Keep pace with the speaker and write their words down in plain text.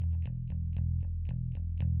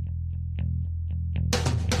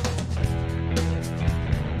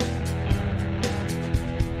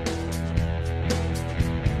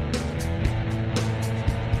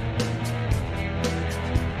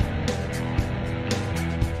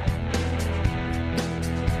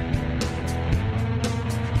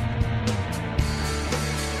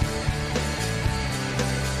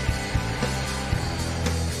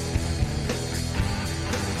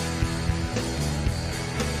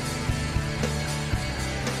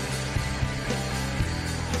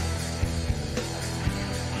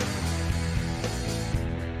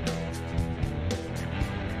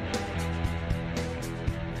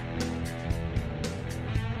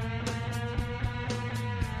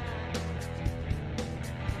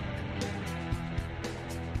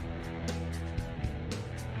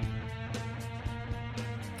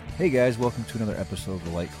Hey guys, welcome to another episode of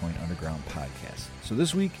the Litecoin Underground podcast. So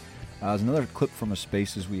this week is another clip from a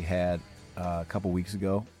Spaces we had a couple weeks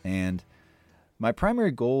ago, and my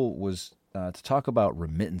primary goal was to talk about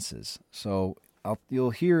remittances. So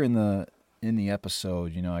you'll hear in the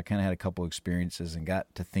episode, I kind of had a couple experiences and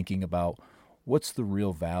got to thinking about what's the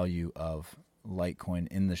real value of Litecoin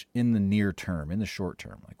in the near term, in the short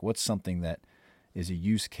term. Like, what's something that is a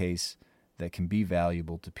use case that can be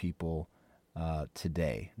valuable to people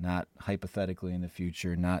today, not hypothetically in the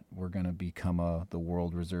future, not we're going to become the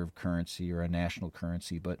world reserve currency or a national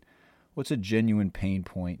currency, but what's a genuine pain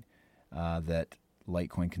point that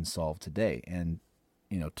Litecoin can solve today. And,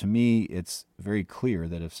 to me, it's very clear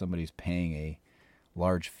that if somebody's paying a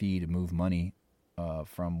large fee to move money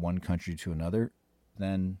from one country to another,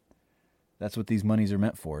 then that's what these monies are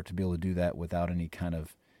meant for, to be able to do that without any kind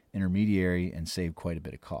of intermediary and save quite a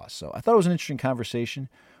bit of cost. So I thought it was an interesting conversation.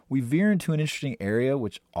 We veer into an interesting area,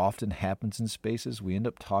 which often happens in Spaces. We end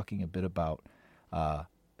up talking a bit about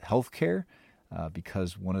healthcare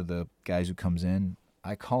because one of the guys who comes in,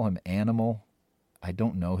 I call him Animal. I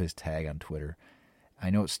don't know his tag on Twitter. I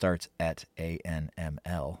know it starts at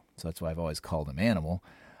ANML, so that's why I've always called him Animal.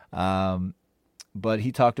 But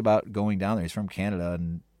he talked about going down there. He's from Canada,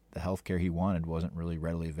 and the healthcare he wanted wasn't really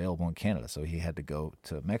readily available in Canada, so he had to go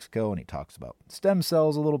to Mexico, and he talks about stem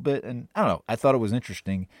cells a little bit, and I don't know, I thought it was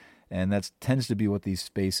interesting, and that tends to be what these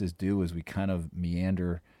spaces do, is we kind of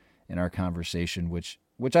meander in our conversation, which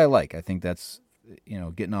I like. I think that's,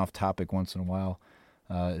 getting off topic once in a while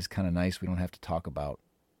is kind of nice. We don't have to talk about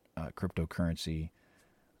cryptocurrency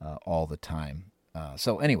all the time.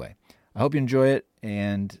 So anyway, I hope you enjoy it,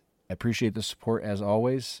 and I appreciate the support as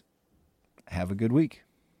always. Have a good week.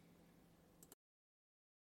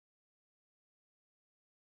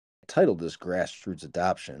 Titled this Grassroots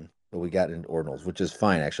Adoption, but we got into ordinals, which is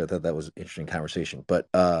fine. Actually, I thought that was an interesting conversation. But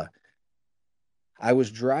I was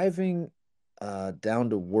driving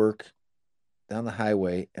down to work, down the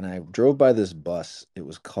highway, and I drove by this bus. It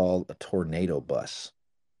was called a tornado bus.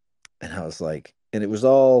 And I was like, and it was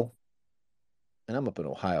all, and I'm up in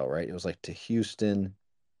Ohio, right? It was like to Houston.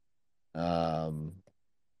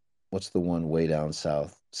 What's the one way down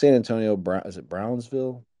south? San Antonio, is it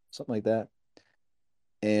Brownsville? Something like that.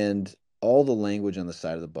 And all the language on the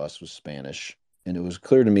side of the bus was Spanish. And it was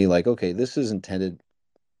clear to me, like, okay, this is intended,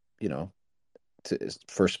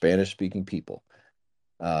 for Spanish speaking people.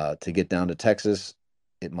 To get down to Texas,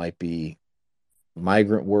 it might be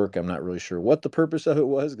migrant work. I'm not really sure what the purpose of it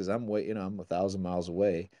was, because I'm 1,000 miles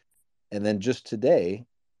away. And then just today,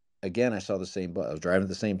 again, I saw the same bus. I was driving at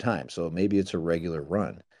the same time, so maybe it's a regular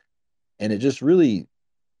run. And it just really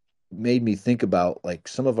made me think about, like,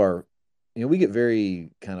 some of our, we get very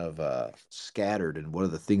kind of scattered in what are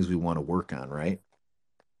the things we want to work on, right?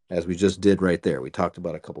 As we just did right there. We talked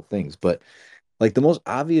about a couple things, but like the most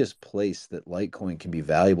obvious place that Litecoin can be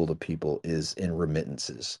valuable to people is in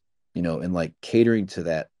remittances, and like catering to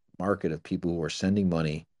that market of people who are sending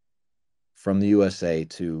money from the USA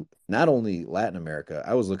to not only Latin America.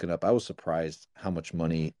 I was surprised how much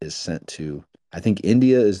money is sent to, I think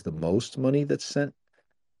India is the most money that's sent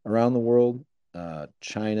around the world.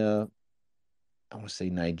 China, I want to say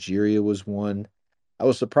Nigeria was one. I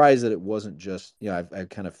was surprised that it wasn't just, I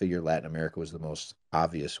kind of figured Latin America was the most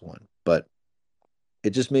obvious one, but it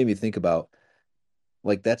just made me think about,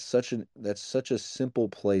 like, that's such a simple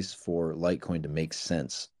place for Litecoin to make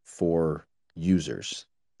sense for users.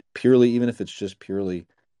 Purely, even if it's just purely,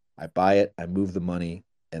 I buy it, I move the money,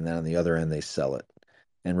 and then on the other end they sell it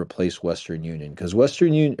and replace Western Union. Because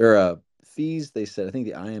Western Union or fees, they said, I think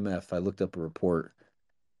the IMF, I looked up a report,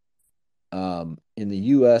 in the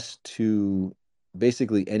US to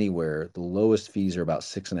basically anywhere, the lowest fees are about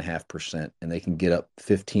 6.5%, and they can get up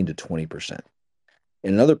 15 to 20%.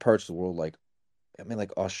 In other parts of the world, like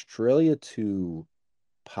Australia to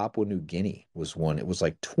Papua New Guinea was one. It was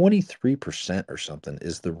like 23% or something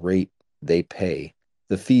is the rate they pay,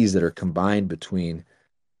 the fees that are combined between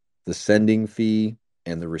the sending fee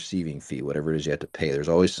and the receiving fee, whatever it is you have to pay. There's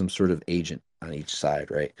always some sort of agent on each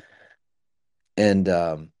side, right? And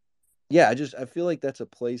yeah, I feel like that's a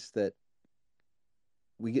place that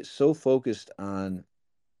we get so focused on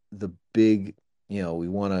the big, we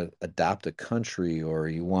want to adopt a country, or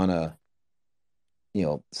you want to,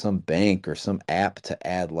 some bank or some app to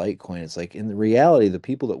add Litecoin. It's like, in the reality, the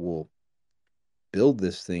people that will build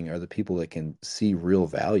this thing are the people that can see real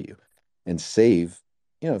value and save.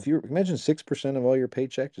 If you imagine 6% of all your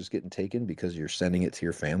paycheck just getting taken because you're sending it to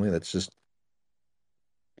your family, that's just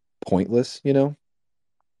pointless. And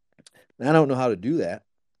I don't know how to do that,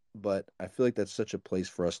 but I feel like that's such a place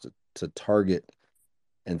for us to target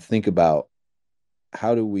and think about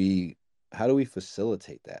how do we how do we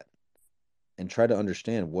facilitate that and try to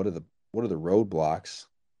understand what are the roadblocks?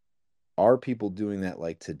 Are people doing that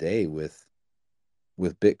like today with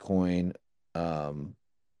Bitcoin, um,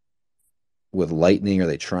 with Lightning? Are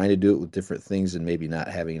they trying to do it with different things and maybe not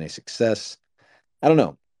having any success? I don't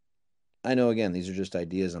know. I know again, these are just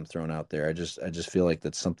ideas I'm throwing out there. I just feel like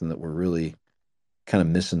that's something that we're really kind of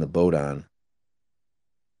missing the boat on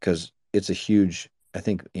because it's a huge. I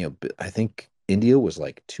think I think India was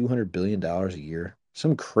like $200 billion a year.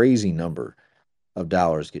 Some crazy number of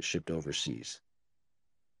dollars get shipped overseas.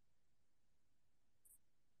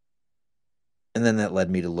 And then that led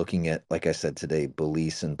me to looking at, like I said today,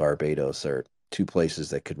 Belize and Barbados are two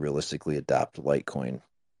places that could realistically adopt Litecoin,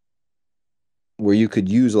 where you could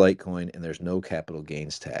use Litecoin and there's no capital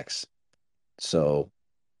gains tax. So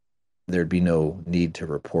there'd be no need to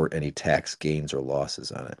report any tax gains or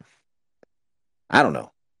losses on it. I don't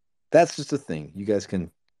know. That's just a thing. You guys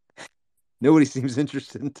can. Nobody seems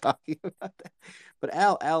interested in talking about that. But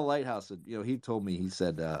Al Lighthouse, he told me, he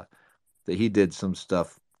said that he did some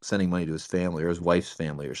stuff sending money to his family or his wife's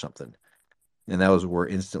family or something. And that was where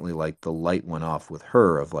instantly like the light went off with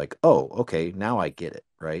her of like, oh, okay, now I get it,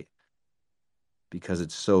 right? Because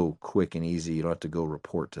it's so quick and easy. You don't have to go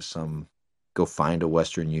report to go find a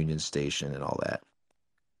Western Union station and all that.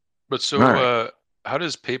 But All so, right. how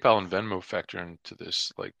does PayPal and Venmo factor into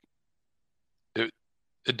this? Like, it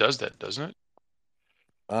it does that, doesn't it?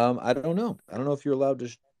 I don't know. I don't know if you're allowed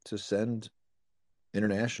to send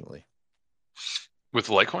internationally. With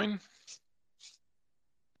Litecoin?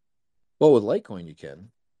 Well, with Litecoin you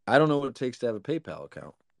can. I don't know what it takes to have a PayPal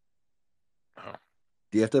account. Oh.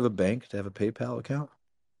 Do you have to have a bank to have a PayPal account?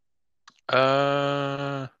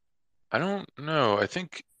 Uh, I don't know. I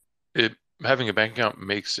think it having a bank account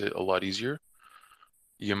makes it a lot easier.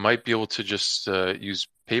 You might be able to just use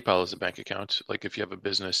PayPal as a bank account. Like if you have a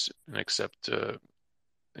business and accept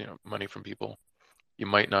money from people, you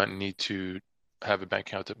might not need to have a bank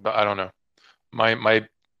account. But I don't know. My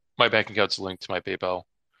bank account's linked to my PayPal.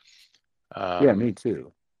 Yeah, Um, me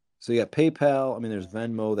too. So you got PayPal. I mean, there's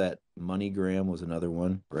Venmo. That MoneyGram was another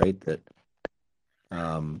one, right? That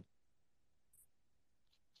um,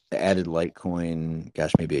 added Litecoin,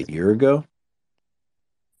 gosh, maybe a year ago,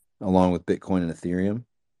 along with Bitcoin and Ethereum.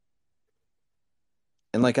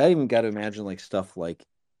 And like, I even got to imagine like stuff like,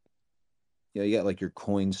 you got like your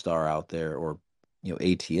Coinstar out there or,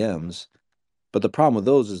 ATMs. But the problem with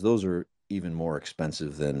those is those are even more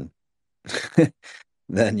expensive than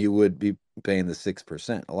than you would be paying the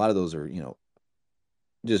 6%. A lot of those are,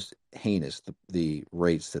 just heinous, the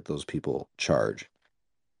rates that those people charge.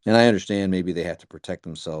 And I understand maybe they have to protect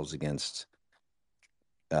themselves against,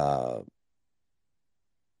 uh,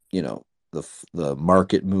 you know, the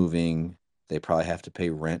market moving. They probably have to pay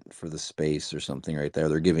rent for the space or something right there.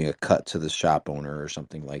 They're giving a cut to the shop owner or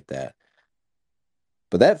something like that.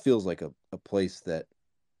 But that feels like a place that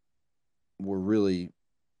we're really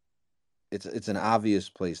it's an obvious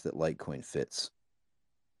place that Litecoin fits.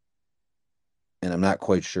 And I'm not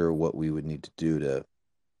quite sure what we would need to do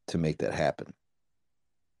to make that happen.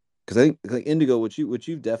 Because I think like Indigo, what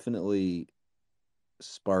you've definitely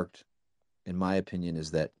sparked, in my opinion,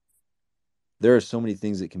 is that there are so many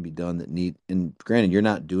things that can be done that need, and granted, you're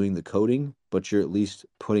not doing the coding, but you're at least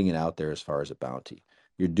putting it out there as far as a bounty.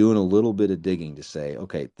 You're doing a little bit of digging to say,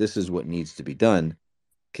 okay, this is what needs to be done.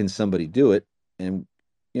 Can somebody do it? And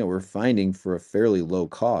we're finding for a fairly low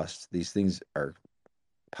cost, these things are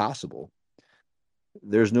possible.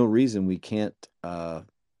 There's no reason we can't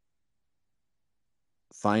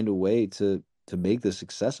find a way to make this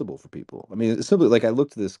accessible for people. I mean, it's simply like I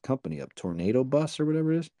looked this company up, Tornado Bus or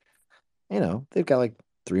whatever it is. They've got like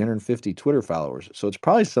 350 Twitter followers. So it's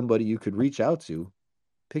probably somebody you could reach out to,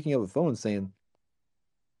 picking up a phone and saying,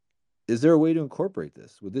 is there a way to incorporate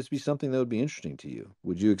this? Would this be something that would be interesting to you?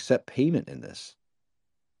 Would you accept payment in this?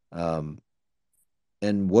 Um,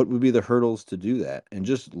 and what would be the hurdles to do that? And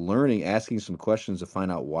just learning, asking some questions to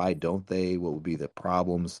find out why don't they, what would be the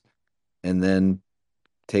problems, and then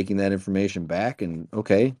taking that information back and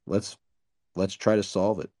okay, let's try to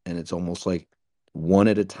solve it. And it's almost like one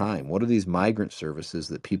at a time. What are these migrant services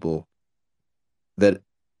that people that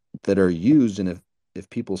that are used? And if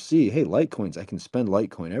people see, hey, Litecoins, I can spend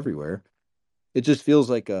Litecoin everywhere. It just feels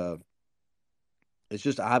like it's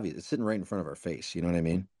just obvious. It's sitting right in front of our face. You know what I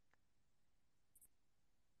mean?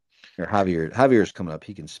 Or Javier's coming up.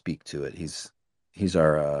 He can speak to it. He's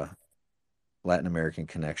our Latin American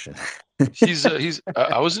connection. he's.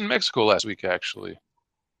 I was in Mexico last week, actually.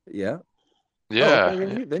 Yeah. Oh, okay.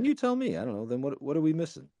 Yeah, Then yeah. you tell me. I don't know. Then what are we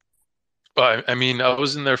missing? But I mean, I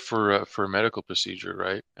was in there for a medical procedure,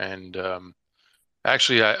 right? And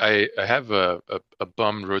Actually, I have a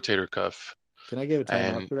bum rotator cuff, Can I give a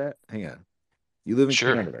timeout and for that? Hang on. You live in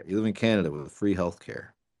sure, Canada. You live in Canada with free health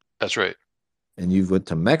care, that's right. and you went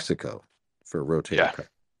to Mexico for a rotator Yeah, cuff.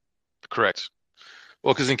 correct.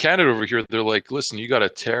 Well, because in Canada over here, they're like, listen, you got a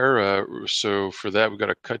tear, so for that we got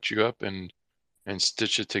to cut you up and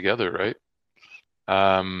stitch it together, right?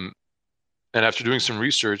 Um, and after doing some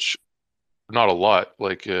research, not a lot,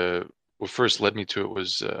 like what first led me to it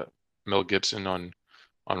was Mel Gibson on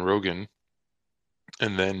Rogan,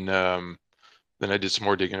 and then I did some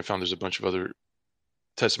more digging. I found there's a bunch of other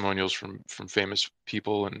testimonials from famous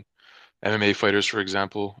people and MMA fighters, for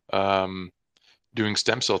example, doing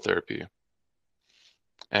stem cell therapy.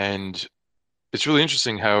 And it's really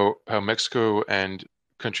interesting how Mexico and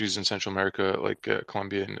countries in Central America like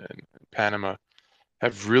Colombia and Panama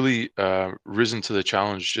have really risen to the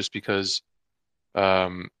challenge just because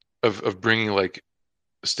um, of bringing like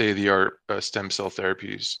state-of-the-art stem cell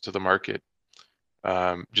therapies to the market,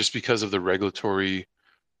 just because of the regulatory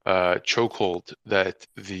chokehold that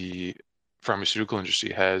the pharmaceutical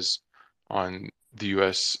industry has on the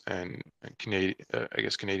U.S. and Canadian, I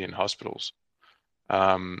guess Canadian hospitals.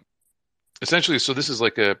 Um, Essentially, so this is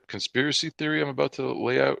like a conspiracy theory I'm about to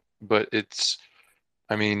lay out, but it's,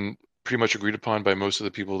 I mean, pretty much agreed upon by most of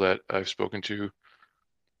the people that I've spoken to.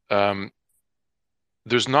 Um,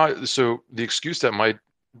 there's not, so the excuse that my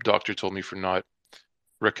doctor told me for not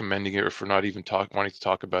recommending it or for not even wanting to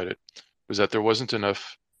talk about it was that there wasn't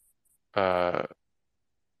enough uh,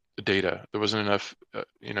 data. There wasn't enough,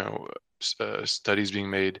 studies being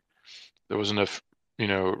made. There wasn't enough,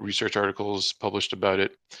 research articles published about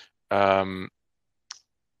it. Um,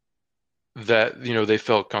 that, they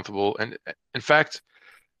felt comfortable. And in fact,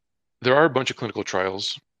 there are a bunch of clinical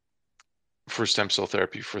trials for stem cell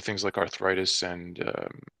therapy for things like arthritis and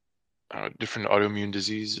different autoimmune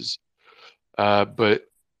diseases. But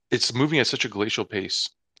it's moving at such a glacial pace.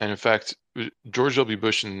 And in fact, George W.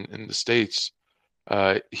 Bush in the States,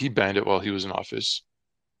 he banned it while he was in office.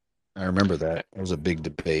 I remember that. It was a big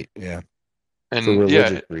debate. Yeah. For And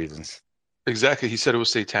religious yeah, reasons. exactly. He said it was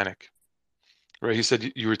satanic, right? He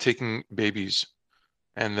said you were taking babies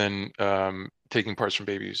and then taking parts from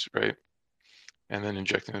babies, right? And then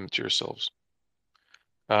injecting them into yourselves.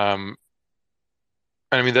 Um,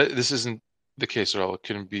 I mean, that this isn't the case at all. It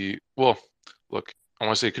couldn't be, well, look, I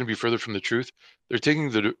want to say it couldn't be further from the truth. They're taking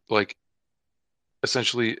the, like,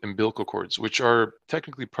 essentially umbilical cords, which are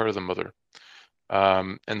technically part of the mother,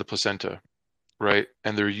 and the placenta, right?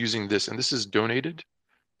 And they're using this, and this is donated.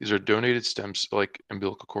 These are donated stems, like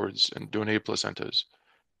umbilical cords and donated placentas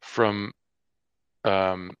from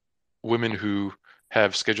um, women who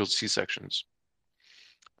have scheduled C-sections.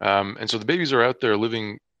 And so the babies are out there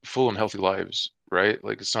living full and healthy lives, right?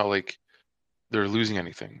 Like it's not like they're losing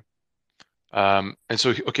anything. And so,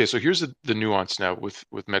 okay, so here's the nuance now with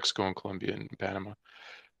Mexico and Colombia and Panama.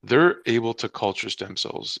 They're able to culture stem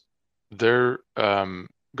cells. Their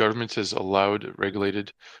government has allowed,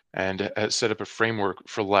 regulated, and has set up a framework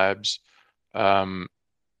for labs um,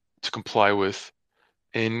 to comply with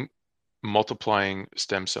in multiplying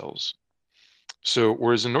stem cells. So,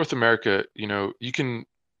 whereas in North America, you can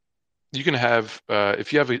have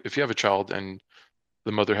if you have a child and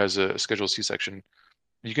the mother has a scheduled C-section,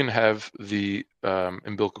 you can have the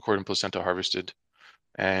umbilical cord and placenta harvested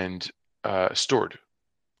and stored,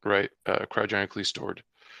 right? Cryogenically stored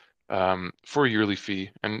for a yearly fee.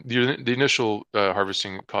 And the initial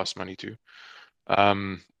harvesting costs money too,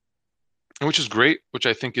 um, which is great, which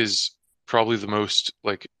I think is probably the most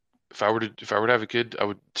like if I were to have a kid, I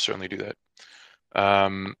would certainly do that.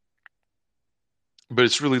 Um, but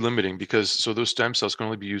it's really limiting because so those stem cells can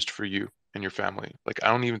only be used for you and your family. Like I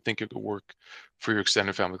don't even think it could work for your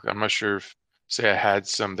extended family. I'm not sure if, say, I had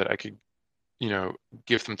some that I could,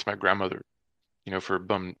 give them to my grandmother, for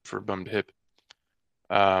a bummed hip.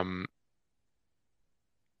 Um,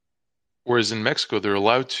 Whereas in Mexico, they're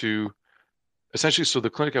allowed to essentially. So the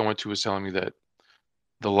clinic I went to was telling me that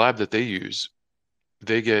the lab that they use,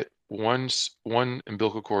 they get one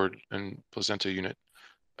umbilical cord and placenta unit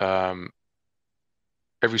um,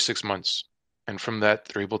 every 6 months, and from that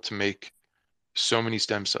they're able to make so many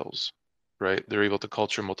stem cells, right? They're able to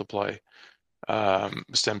culture, multiply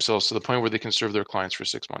stem cells to the point where they can serve their clients for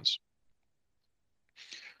 6 months.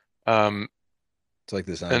 Um, It's like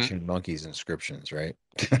this and Ancient Monkeys inscriptions, right?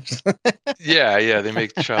 yeah, yeah, they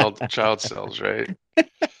make child cells, right?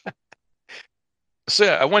 So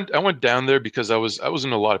yeah, I went down there because I was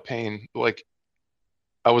in a lot of pain. Like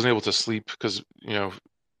I wasn't able to sleep because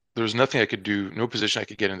there was nothing I could do, no position I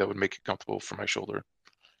could get in that would make it comfortable for my shoulder.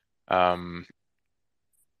 Um,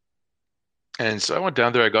 and so I went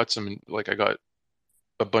down there. I got some, like I got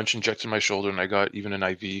a bunch injected in my shoulder, and I got even an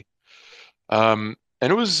IV.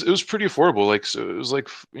 And it was pretty affordable. Like, so it was like,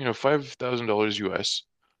 $5,000 US.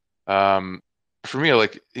 Um, for me,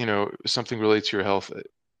 like, something related to your health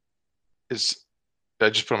is I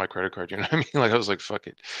just put on my credit card. You know what I mean? Like, I was like, fuck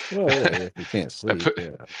it. Well, yeah, if you can't I sleep, put,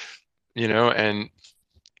 yeah. and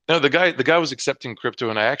no, the guy was accepting crypto,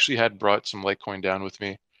 and I actually had brought some Litecoin down with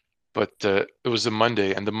me, but it was a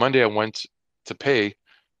Monday, and the Monday I went to pay,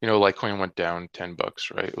 Litecoin went down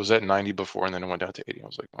 $10, right? It was at 90 before, and then it went down to 80. I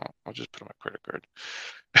was like, oh, I'll just put on my credit card.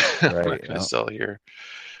 I'm Right. not gonna Yeah. sell here.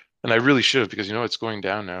 And I really should have, because it's going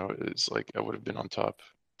down now. It's like I would have been on top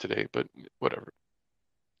today, but whatever.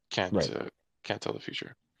 Can't Right. uh, can't tell the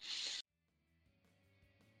future.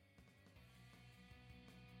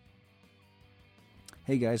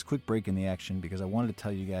 Hey guys, quick break in the action because I wanted to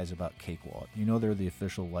tell you guys about Cake Wallet. You know they're the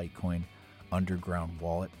official Litecoin underground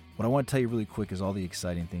wallet. What I want to tell you really quick is all the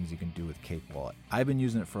exciting things you can do with Cake Wallet. I've been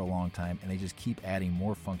using it for a long time, and they just keep adding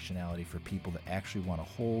more functionality for people that actually want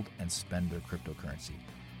to hold and spend their cryptocurrency.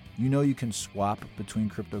 You know you can swap between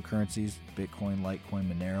cryptocurrencies, Bitcoin,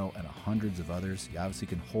 Litecoin, Monero, and hundreds of others. You obviously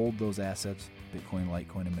can hold those assets, Bitcoin,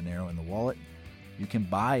 Litecoin, and Monero in the wallet. You can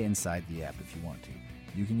buy inside the app if you want to.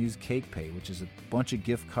 You can use Cake Pay, which is a bunch of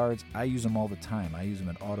gift cards. I use them all the time. I use them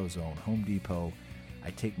at AutoZone, Home Depot. I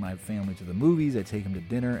take my family to the movies, I take them to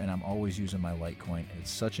dinner, and I'm always using my Litecoin, and it's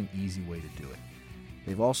such an easy way to do it.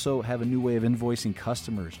 They've also have a new way of invoicing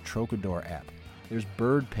customers, Trocador app. There's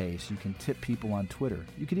Bird Pay, so you can tip people on Twitter.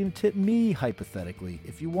 You could even tip me, hypothetically,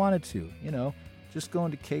 if you wanted to. Just go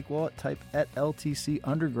into Cake Wallet, type at LTC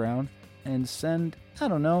Underground, and send,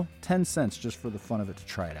 10 cents just for the fun of it to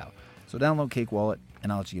try it out. So download Cake Wallet,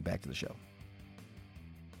 and I'll let you get back to the show.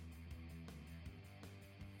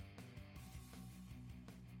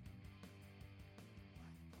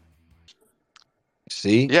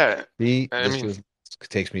 See, Yeah, see, I this mean, is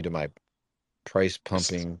takes me to my price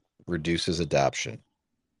pumping reduces adoption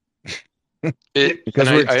it, and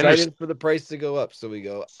because we're I understand. excited for the price to go up. So we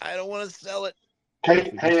go, I don't want to sell it, but if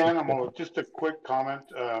Hey, we can hey, see it Animal, go, just a quick comment.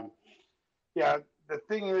 Yeah, the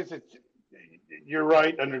thing is, you're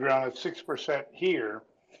right, underground at 6% here.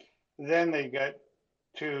 Then they get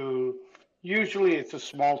to, usually it's a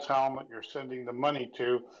small town that you're sending the money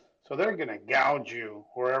to, so they're going to gouge you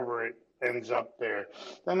wherever it ends up there.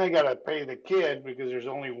 Then they got to pay the kid because there's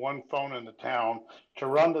only one phone in the town to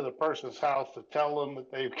run to the person's house to tell them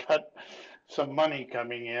that they've got some money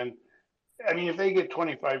coming in. I mean, if they get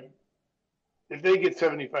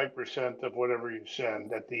 75% of whatever you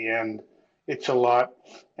send at the end, it's a lot.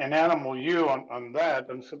 And Animal U on that,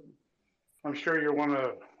 I'm sure you're one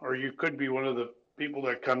of, or you could be one of the people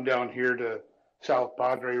that come down here to South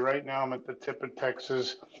Padre. Right now, I'm at the tip of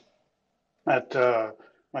Texas at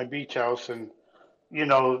my beach house. And,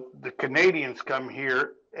 the Canadians come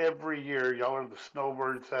here every year. Y'all are the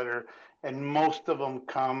snowbirds and most of them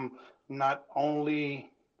come not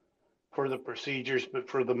only for the procedures, but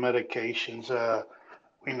for the medications.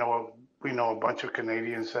 We know we know a bunch of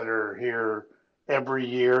Canadians that are here every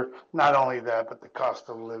year. Not only that, but the cost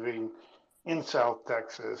of living in South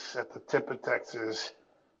Texas, at the tip of Texas,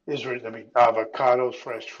 is, I mean, avocados,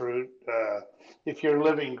 fresh fruit. If you're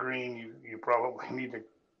living green, you probably need to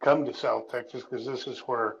come to South Texas because this is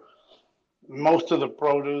where most of the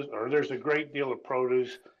produce, or there's a great deal of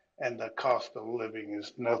produce, and the cost of living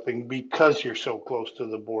is nothing because you're so close to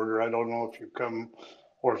the border. I don't know if you come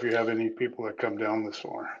or if you have any people that come down this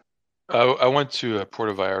far. I went to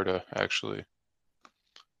Puerto Vallarta actually.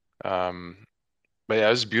 Um, but yeah,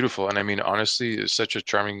 it was beautiful, and I mean, honestly, it's such a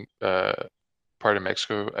charming part of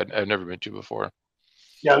Mexico I've never been to before.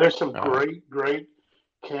 Yeah, there's some Uh, great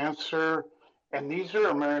cancer, and these are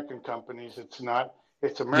American companies. It's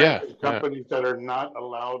yeah, American yeah. companies that are not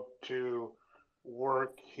allowed to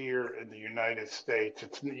work here in the United States.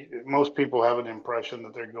 Most people have an impression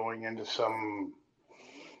that they're going into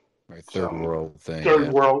my third some world thing. third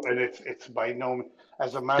Yeah. world, and it's by no means.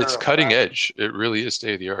 As a matter It's of cutting fact, edge. It really is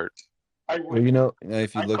state of the art. I Well, went,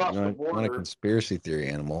 if you I look crossed the on a border. conspiracy theory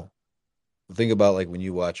animal, think about like when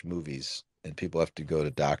you watch movies and people have to go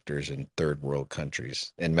to doctors in third world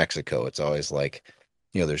countries. In Mexico, it's always like,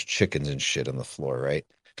 there's chickens and shit on the floor, right?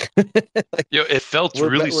 Like It felt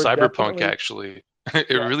really we're cyberpunk definitely, actually. It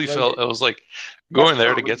Yeah, really like felt. I was like going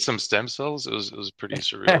there to get desperately. some stem cells. It was pretty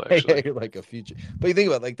surreal actually. you're like a future. But you think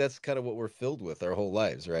about like that's kind of what we're filled with our whole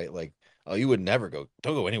lives, right? Like, oh, you would never don't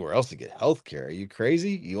go anywhere else to get health care. Are you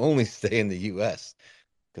crazy? You only stay in the US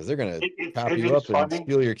because they're gonna chop It you is up and funny.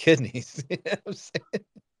 steal your kidneys. You know what I'm saying?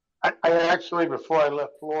 I actually, before I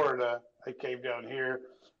left Florida, I came down here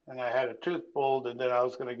and I had a tooth pulled, and then I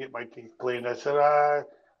was going to get my teeth cleaned. I said I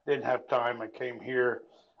didn't have time. I came here,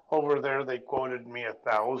 Over there, they quoted me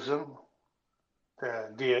 1,000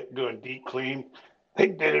 to do a deep clean. They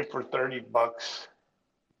did it for $30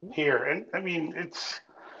 here, and I mean,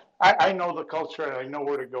 I know the culture, and I know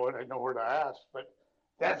where to go, and I know where to ask, but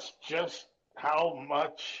that's just how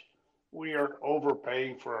much we are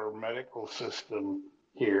overpaying for our medical system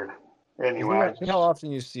here. Anyway, I Think how just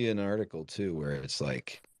often you see an article too where it's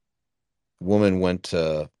like woman went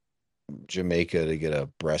to Jamaica to get a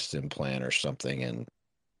breast implant or something and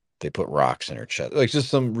they put rocks in her chest. Like just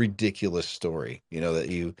some ridiculous story,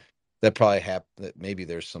 that probably that maybe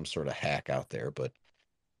there's some sort of hack out there, but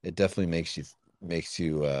it definitely makes you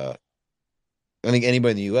I think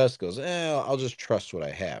anybody in the US goes, I'll just trust what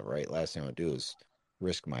I have, right? Last thing I would do is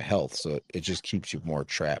risk my health. So it just keeps you more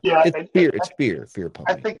trapped. yeah, It's fear, fear I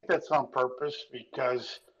pumping. think that's on purpose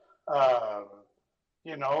because uh,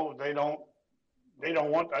 they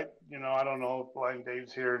don't want I don't know if Blind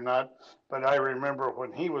Dave's here or not, but I remember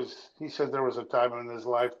when he said there was a time in his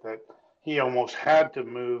life that he almost had to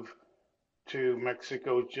move to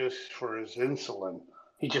Mexico just for his insulin.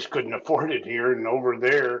 He just couldn't afford it here, and over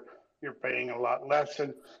there you're paying a lot less.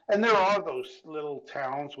 And there are those little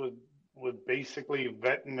towns with basically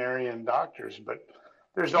veterinarian doctors, but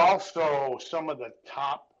there's also some of the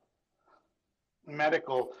top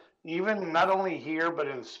medical, even not only here but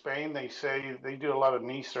in Spain. They say they do a lot of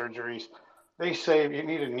knee surgeries. They say if you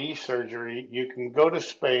need a knee surgery, you can go to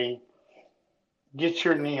Spain, get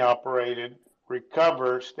your knee operated,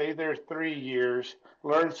 recover, stay there 3 years,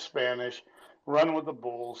 learn Spanish, run with the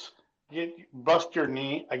bulls, bust your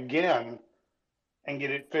knee again, and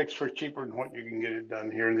get it fixed for cheaper than what you can get it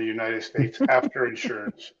done here in the United States after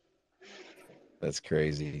insurance. That's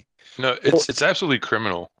crazy. No, Well, it's absolutely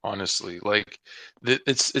criminal, honestly. Like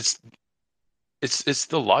it's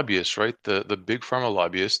the lobbyists, right? The big pharma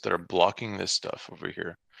lobbyists that are blocking this stuff over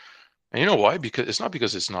here. And you know why? Because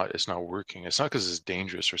it's not working. It's not because it's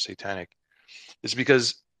dangerous or satanic. It's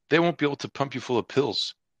because they won't be able to pump you full of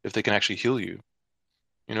pills if they can actually heal you.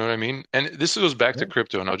 You know what I mean? And this goes back to yeah.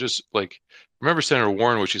 crypto, and I'll just like remember Senator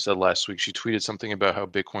Warren, what she said last week. She tweeted something about how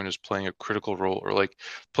Bitcoin is playing a critical role, or like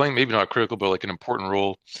playing maybe not critical, but like an important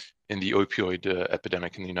role in the opioid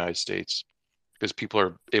epidemic in the United States because people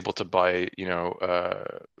are able to buy,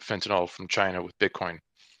 fentanyl from China with Bitcoin.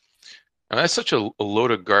 And that's such a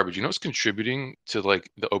load of garbage. You know what's contributing to like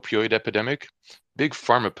the opioid epidemic? Big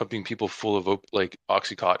pharma pumping people full of like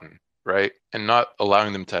Oxycontin, right? And not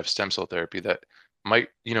allowing them to have stem cell therapy that might,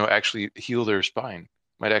 actually heal their spine,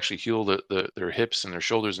 might actually heal their hips and their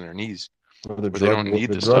shoulders and their knees Or where they don't need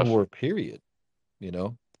the this drug stuff. war period, you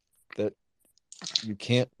know, that you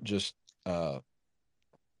can't just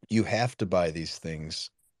you have to buy these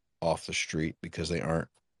things off the street because they aren't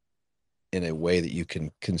in a way that you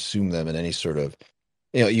can consume them in any sort of,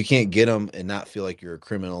 you can't get them and not feel like you're a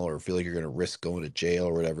criminal or feel like you're going to risk going to jail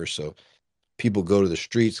or whatever. So people go to the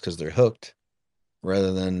streets because they're hooked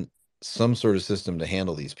rather than some sort of system to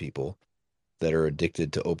handle these people that are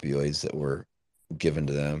addicted to opioids that were given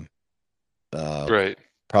to them. Uh, Right.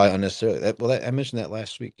 Probably unnecessarily. I mentioned that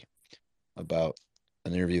last week about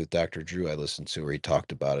an interview with Dr. Drew I listened to where he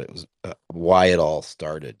talked about it. It was why it all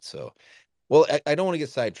started. So, well, I don't want to get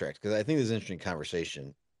sidetracked because I think this is an interesting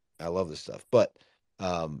conversation. I love this stuff, but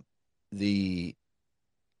um, the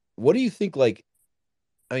what do you think? Like,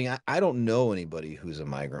 I mean, I don't know anybody who's a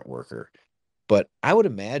migrant worker, but I would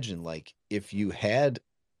imagine like if you had,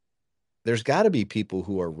 there's got to be people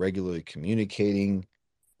who are regularly communicating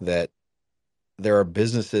that there are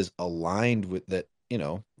businesses aligned with that,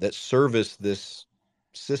 that service this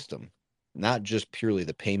system, not just purely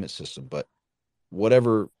the payment system, but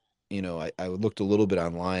whatever, I looked a little bit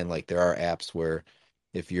online, like there are apps where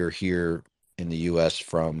if you're here in the US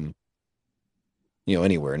from,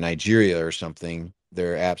 anywhere, Nigeria or something,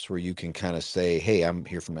 there are apps where you can kind of say, hey, I'm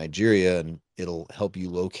here from Nigeria, and it'll help you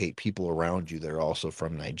locate people around you that are also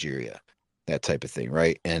from Nigeria, that type of thing,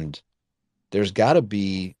 right? And there's got to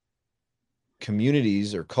be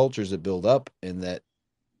communities or cultures that build up and that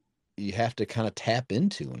you have to kind of tap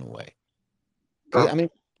into in a way. Because I mean,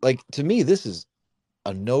 like to me, this is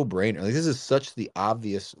a no-brainer. Like this is such the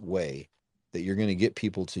obvious way that you're going to get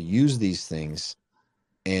people to use these things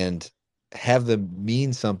and have them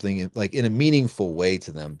mean something like in a meaningful way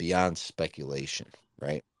to them beyond speculation,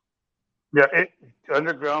 right? Yeah,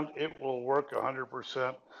 underground, it will work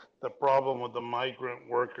 100%. The problem with the migrant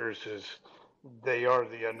workers is they are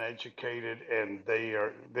the uneducated, and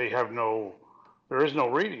they have no, there is no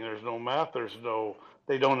reading, there's no math,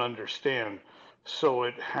 they don't understand. So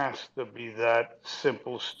it has to be that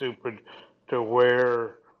simple, stupid, to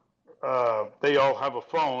where they all have a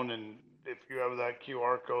phone, and if you have that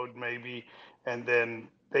QR code, maybe, and then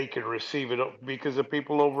they could receive it because the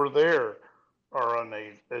people over there are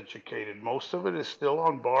uneducated. Most of it is still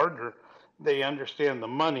on barter. They understand the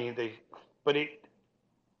money. But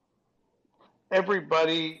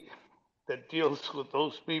everybody that deals with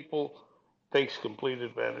those people takes complete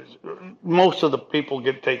advantage. Most of the people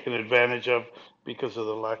get taken advantage of because of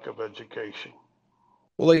the lack of education.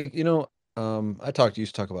 Well, like,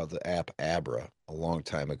 used to talk about the app Abra a long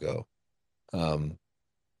time ago. Um,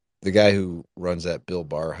 the guy who runs that, Bill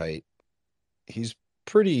Barheit, he's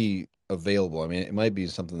pretty available. I mean, it might be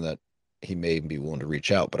something that he may be willing to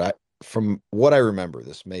reach out, but from what I remember,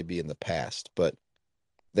 this may be in the past, but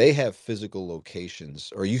they have physical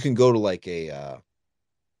locations, or you can go to like a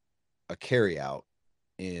carry out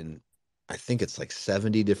in, I think it's like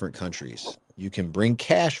 70 different countries. You can bring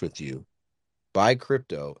cash with you, buy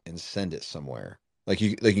crypto, and send it somewhere. Like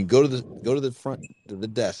you go to the front to the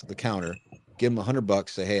desk, the counter, give them $100,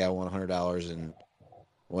 say, "Hey, I want $100 in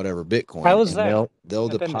whatever I Bitcoin," was and there. they'll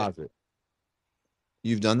I've been there. deposit.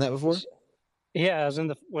 You've done that before? Yeah,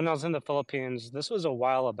 when I was in the Philippines. This was a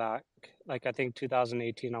while back, like I think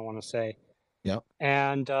 2018, I want to say. Yeah.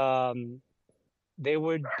 And they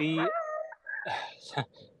would be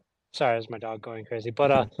sorry, is my dog going crazy?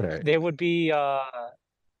 But Right. they would be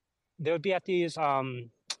at these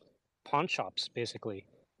pawn shops basically,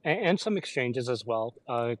 and some exchanges as well,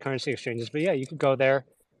 currency exchanges. But yeah, you could go there.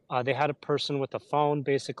 They had a person with a phone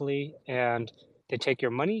basically, and they take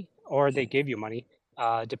your money or they gave you money,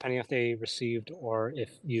 depending if they received or if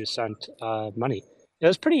you sent money. It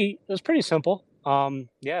was pretty simple.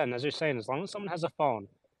 Yeah, and as you're saying, as long as someone has a phone,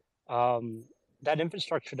 um, that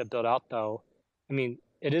infrastructure to build out, though, I mean,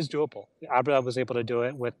 it is doable. Abra was able to do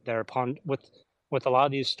it with their pawn with a lot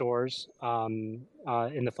of these stores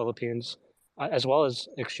in the Philippines, as well as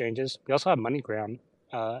exchanges. We also have MoneyGram,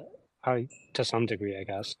 uh, to some degree, I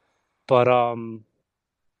guess. But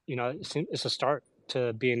it's a start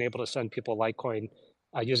to being able to send people Litecoin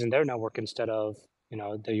using their network instead of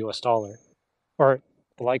the U.S. dollar or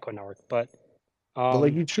the Litecoin network. But But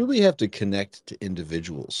like um, you truly have to connect to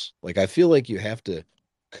individuals. Like I feel like you have to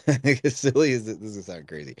as silly as this is sound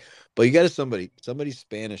crazy. But you got to somebody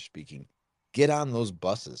Spanish speaking, get on those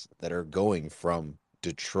buses that are going from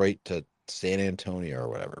Detroit to San Antonio or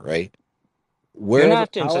whatever, right? you're gonna Wherever,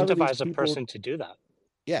 have to however these incentivize a people, person to do that.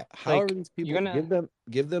 yeah, however Like these you're people, gonna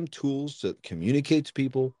give them tools to communicate to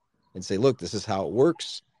people and say, look, this is how it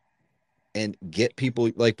works, and get people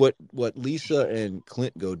like what Lisa and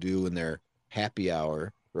Clint go do in their happy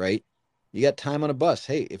hour, right? You got time on a bus.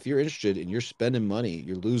 Hey, if you're interested and you're spending money,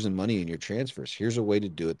 you're losing money in your transfers. Here's a way to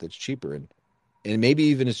do it that's cheaper, and maybe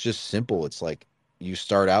even it's just simple. It's like you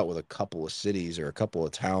start out with a couple of cities or a couple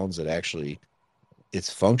of towns that actually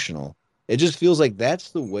it's functional. It just feels like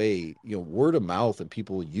that's the way, word of mouth and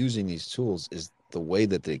people using these tools is the way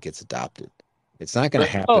that it gets adopted. It's not going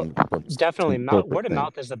to But oh, happen from definitely some corporate word of thing.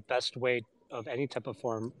 mouth is the best way of any type of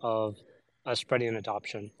form of spreading an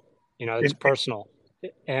adoption. It's It, personal.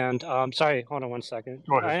 And sorry, hold on one second.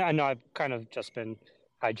 go ahead. I know I've kind of just been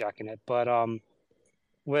hijacking it, but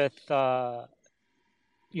with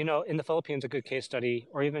in the Philippines, a good case study,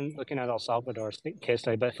 or even looking at El Salvador's case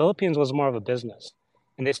study, but Philippines was more of a business.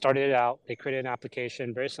 And they started it out, they created an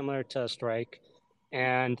application very similar to Strike,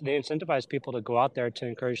 and they incentivized people to go out there to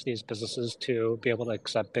encourage these businesses to be able to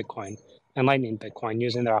accept Bitcoin and Lightning Bitcoin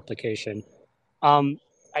using their application. Um,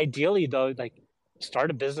 Ideally, though, like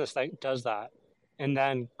start a business that does that, and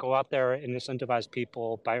then go out there and incentivize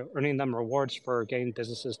people by earning them rewards for getting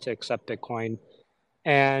businesses to accept Bitcoin.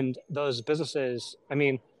 And those businesses, I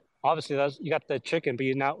mean, obviously, you got the chicken, but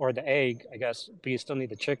or the egg, I guess, but you still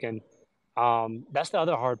need the chicken. That's the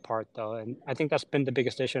other hard part, though, and I think that's been the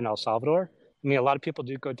biggest issue in El Salvador. I mean, a lot of people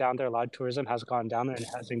do go down there. A lot of tourism has gone down there and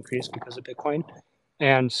it has increased because of Bitcoin.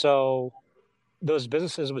 And so those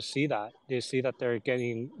businesses would see that. They see that they're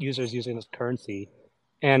getting users using this currency,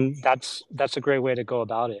 and that's a great way to go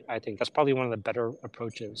about it. I think that's probably one of the better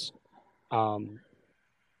approaches um,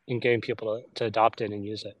 in getting people to adopt it and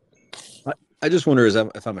use it. I just wonder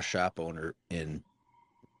if I'm a shop owner in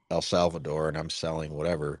El Salvador and I'm selling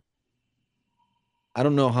whatever. I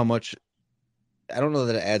don't know how much. I don't know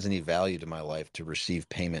that it adds any value to my life to receive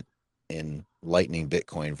payment in Lightning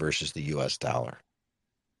Bitcoin versus the U.S. dollar.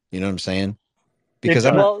 You know what I'm saying? It Because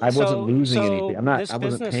does. Well, I wasn't losing anything. so this I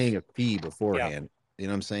wasn't business, paying a fee yeah, beforehand. You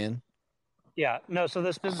know what I'm saying? yeah, no. So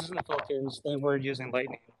this business in the Philippines, they were using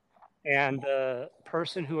Lightning, and the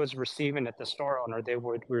person who was receiving it, the store owner, they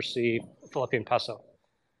would receive Philippine peso.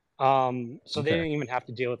 So they Okay. didn't even have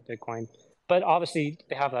to deal with Bitcoin. But obviously,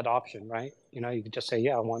 they have that option, right? You could just say,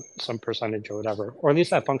 yeah, I want some percentage or whatever, or at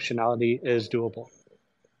least that functionality is doable.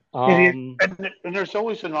 It is, Um, and there's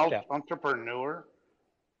always an yeah. entrepreneur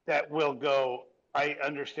that will go, I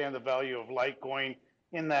understand the value of Litecoin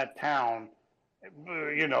in that town.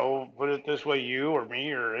 Put it this way, you or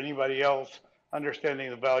me or anybody else understanding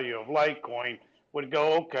the value of Litecoin would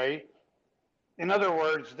go, okay. In other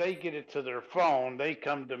words, they get it to their phone, they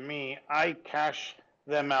come to me, I cash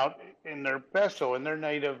them out in their peso, in their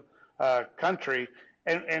native country.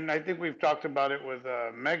 And I think we've talked about it with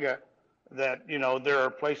Mega that, there are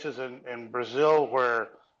places in Brazil where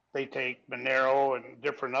they take Monero and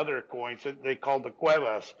different other coins that they call the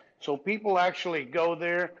cuevas. So people actually go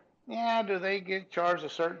there. Yeah, do they get charged a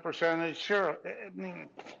certain percentage? Sure. I mean,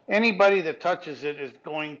 anybody that touches it is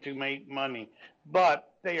going to make money,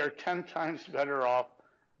 but they are 10 times better off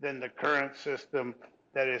than the current system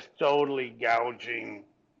that is totally gouging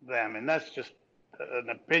them. And that's just an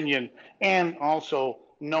opinion. And also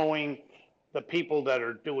knowing the people that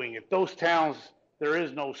are doing it. Those towns, there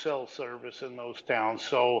is no cell service in those towns.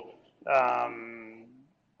 So, um,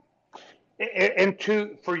 and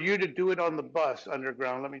for you to do it on the bus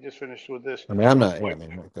underground, let me just finish with this I mean, I'm real not. Yeah, I quick.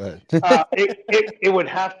 mean, go ahead. It would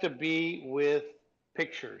have to be with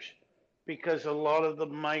pictures because a lot of the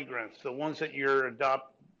migrants, the ones that you're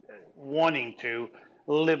wanting to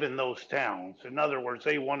live in those towns. In other words,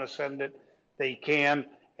 they want to send it, they can.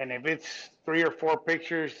 And if it's 3 or 4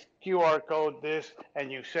 pictures, QR code this,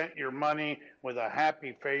 and you sent your money with a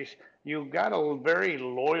happy face, you've got a very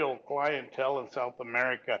loyal clientele in South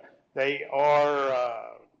America. They are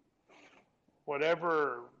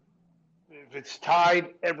whatever, if it's Tide,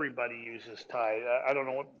 everybody uses Tide. I don't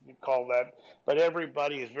know what you call that, but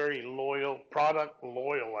everybody is very loyal, product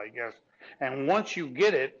loyal, I guess. And once you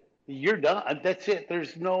get it, you're done. That's it.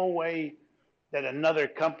 There's no way that another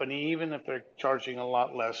company, even if they're charging a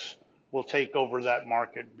lot less, will take over that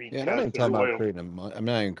market Yeah, and I'm not because even they're talking about loyal. creating I'm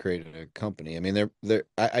not even creating a company. I mean,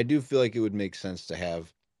 I do feel like it would make sense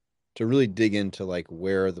to really dig into like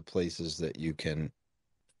where are the places that you can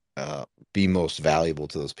uh, be most valuable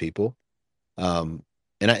to those people. Um,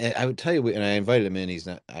 and I would tell you, and I invited him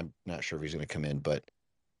in. I'm not sure if he's going to come in, but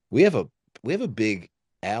we have a we have a big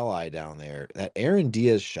ally down there. That Aaron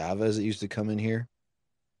Diaz Chavez that used to come in here.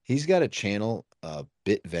 He's got a channel,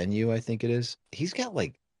 Bit Venue, I think it is. He's got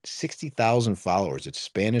like 60,000 followers. It's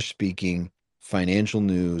Spanish speaking financial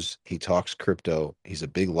news. He talks crypto. He's a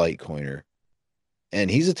big Litecoiner. And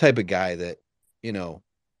he's the type of guy that, you know,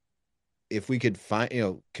 if we could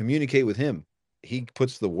communicate with him, he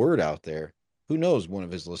puts the word out there. Who knows? One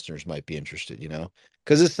of his listeners might be interested,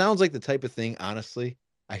 because it sounds like the type of thing, honestly.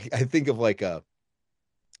 I think of like a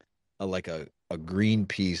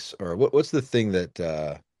Greenpeace or what's the thing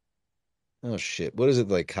that oh shit. What is it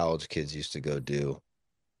like college kids used to go do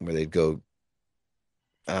where they'd go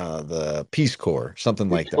the Peace Corps, something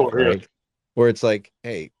like that, Yes. right? Where it's like,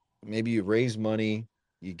 hey, maybe you raise money,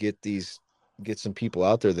 you get some people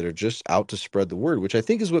out there that are just out to spread the word, which I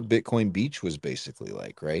think is what Bitcoin Beach was basically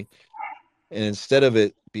like, right? And instead of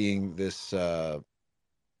it being this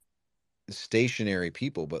stationary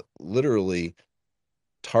people, but literally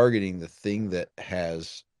targeting the thing that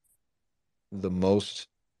has the most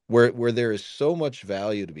where there is so much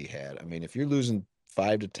value to be had. I mean, if you're losing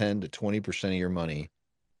 5 to 10 to 20% of your money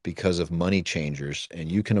because of money changers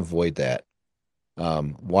and you can avoid that,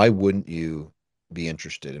 why wouldn't you be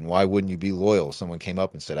interested and why wouldn't you be loyal if someone came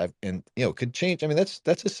up and said could change. I mean, that's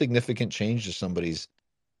a significant change to somebody's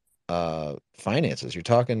finances. You're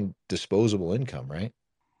talking disposable income, right?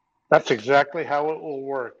 That's exactly how it will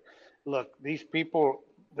work. Look, these people,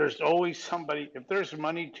 there's always somebody, if there's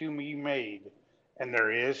money to be made, and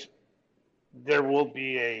there will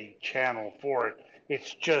be a channel for it.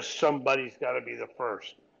 It's just somebody's got to be the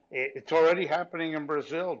first. It's already happening in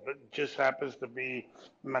Brazil, but it just happens to be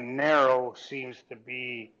Monero seems to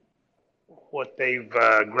be what they've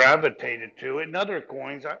gravitated to. In other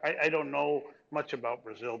coins, I don't know much about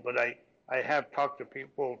Brazil, but I have talked to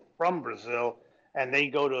people from Brazil, and they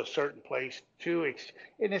go to a certain place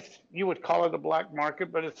and it's you would call it a black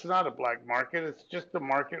market, but it's not a black market. It's just a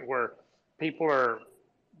market where people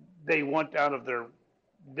they want out of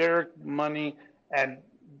their money, and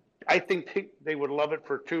I think they would love it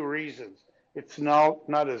for two reasons. It's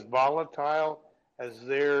not as volatile as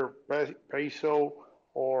their peso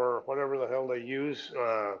or whatever the hell they use,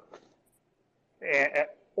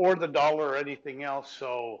 or the dollar or anything else.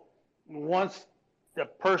 So once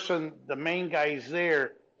the main guy is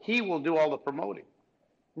there, he will do all the promoting.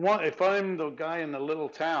 If I'm the guy in the little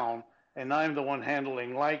town and I'm the one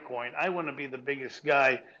handling Litecoin, I want to be the biggest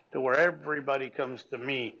guy to where everybody comes to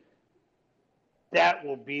me. That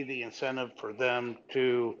will be the incentive for them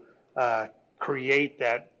to uh, create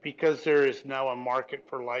that, because there is now a market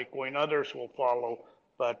for Litecoin. Others will follow,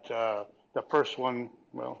 but the first one,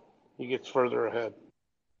 well, he gets further ahead.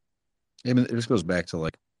 I mean, this goes back to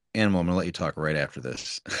like Animal. I'm gonna let you talk right after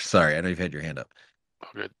this. Sorry, I know you've had your hand up. Oh,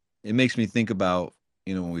 good. It makes me think about,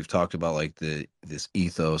 when we've talked about like this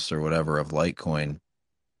ethos or whatever of Litecoin,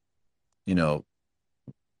 you know,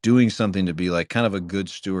 doing something to be like kind of a good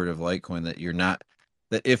steward of Litecoin, that you're not,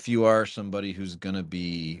 that if you are somebody who's gonna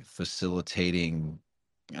be facilitating,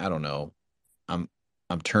 I don't know, I'm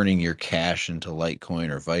I'm turning your cash into Litecoin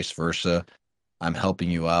or vice versa. I'm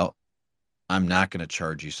helping you out. I'm not going to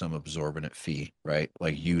charge you some exorbitant fee, right?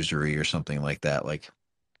 Like usury or something like that. Like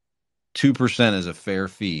 2% is a fair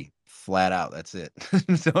fee, flat out. That's it.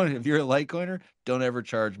 So if you're a Litecoiner, don't ever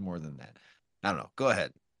charge more than that. I don't know. Go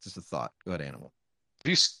ahead. Just a thought. Go ahead, Animal.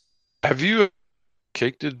 Have you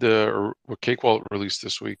Cake did the or what Cake Wallet released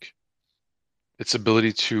this week? Its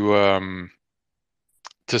ability to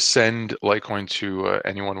send Litecoin to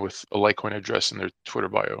anyone with a Litecoin address in their Twitter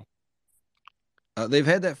bio. They've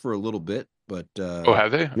had that for a little bit, but Oh,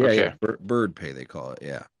 have they? yeah, Okay. bird pay they call it.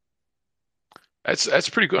 Yeah. That's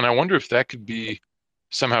pretty good. And I wonder if that could be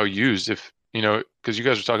somehow used if, because you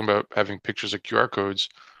guys are talking about having pictures of QR codes.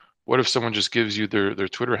 What if someone just gives you their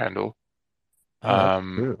Twitter handle? Oh, that's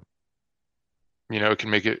Um, true. it can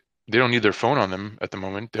make it, they don't need their phone on them at the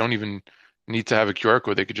moment. They don't even need to have a QR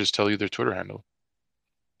code. They could just tell you their Twitter handle.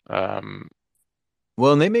 Um,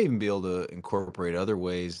 Well, and they may even be able to incorporate other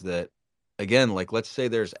ways that, again, like let's say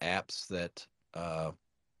there's apps that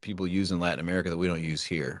people use in Latin America that we don't use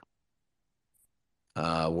here,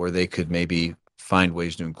 where they could maybe find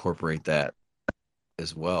ways to incorporate that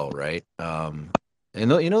as well, right? And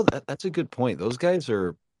that's a good point. Those guys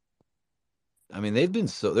are, I mean,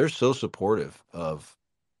 they're so supportive of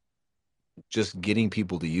just getting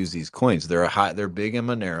people to use these coins. They're big in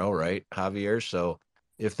Monero, right, Javier? So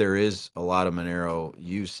if there is a lot of Monero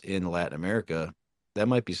use in Latin America, that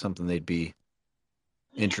might be something they'd be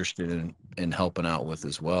interested in helping out with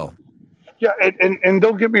as well. Yeah, and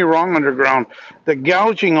don't get me wrong, Underground. The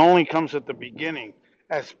gouging only comes at the beginning.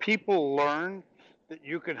 As people learn that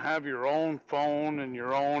you can have your own phone and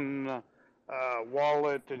your own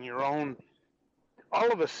wallet and your own,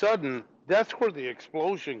 all of a sudden, that's where the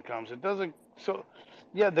explosion comes. It doesn't, so,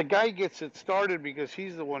 yeah, the guy gets it started because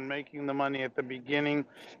he's the one making the money at the beginning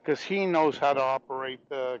because he knows how to operate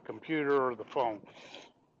the computer or the phone.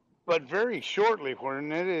 But very shortly,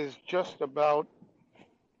 when it is just about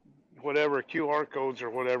whatever QR codes or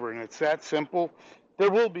whatever, and it's that simple,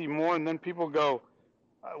 there will be more, and then people go,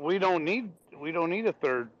 we don't need a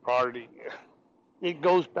third party. It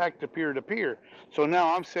goes back to peer to peer. So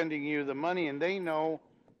now I'm sending you the money, and they know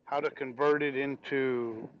how to convert it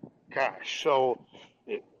into cash. So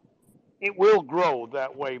it will grow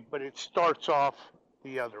that way, but it starts off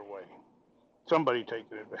the other way. Somebody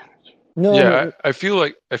taking advantage. No, I yeah, mean, I feel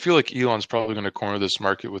like Elon's probably going to corner this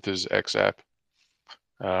market with his X app.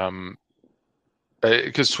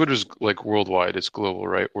 Because Twitter's like worldwide, it's global,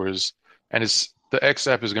 right? And it's the X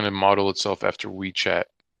app is going to model itself after WeChat,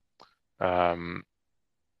 um,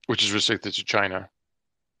 which is restricted to China,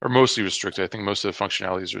 or mostly restricted. I think most of the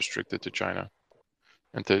functionality is restricted to China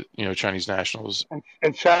and to Chinese nationals.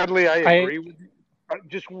 And sadly, I I agree with you.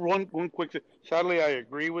 Just one quick. Sadly, I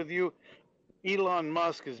agree with you. Elon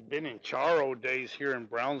Musk has been in Charo days here in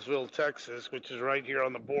Brownsville, Texas, which is right here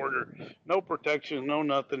on the border. No protection, no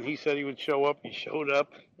nothing. He said he would show up. He showed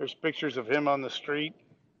up. There's pictures of him on the street,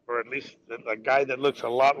 or at least a guy that looks a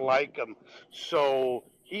lot like him. So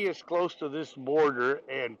he is close to this border,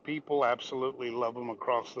 and people absolutely love him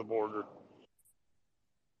across the border.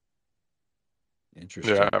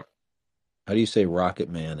 interesting. Yeah, How do you say Rocket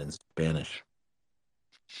Man in Spanish?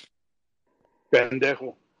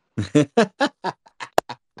 Pendejo.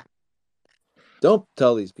 Don't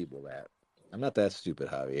tell these people that. I'm not that stupid,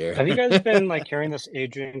 Javier. have you guys been like hearing this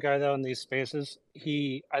Adrian guy though in these spaces?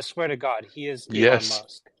 I swear to God, he is Elon yes,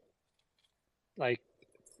 Musk. Like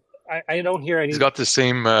I don't hear he's any. got the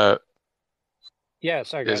same. Yeah,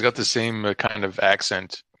 sorry Yeah, he's guys. got the same kind of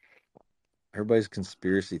accent. Everybody's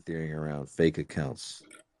conspiracy theorying around fake accounts.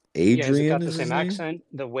 Yeah, he's Adrian got the is his same name? accent,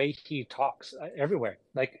 the way he talks everywhere.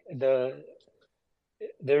 Like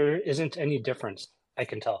there isn't any difference I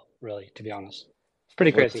can tell, really, to be honest. It's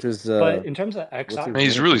pretty What's crazy. his But in terms of what's XOP, his And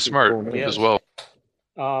he's name? really What's his smart full he name? as is. well.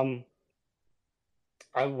 Um,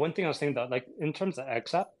 one thing I was thinking about, like in terms of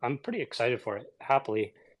XOP, I'm pretty excited for it,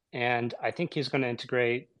 happily. And I think he's going to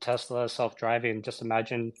integrate Tesla self-driving. Just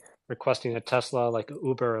imagine requesting a Tesla like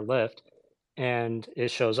Uber or Lyft, and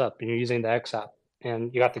it shows up, and you're using the XOP,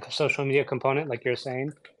 and you got the social media component, like you're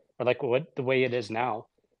saying, or like what the way it is now,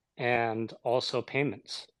 and also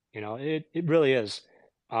payments. It really is.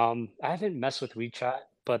 I haven't messed with WeChat,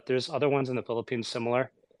 but there's other ones in the Philippines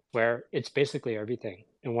similar where it's basically everything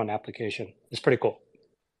in one application. It's pretty cool.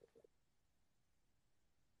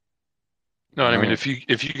 No, and I All mean, right.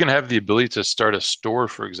 if you can have the ability to start a store,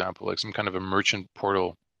 for example, like some kind of a merchant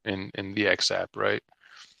portal in the X app, right?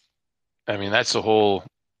 I mean, that's the whole.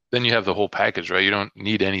 Then you have the whole package, right? You don't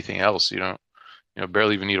need anything else. You don't,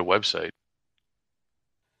 barely even need a website.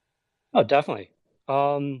 Oh, definitely.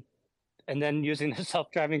 Um, and then using the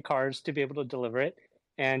self-driving cars to be able to deliver it,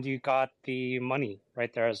 and you got the money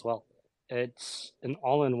right there as well. It's an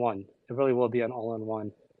all-in-one. It really will be an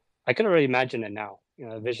all-in-one. I can already imagine it now,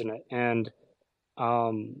 envision it, and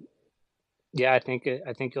um, yeah, I think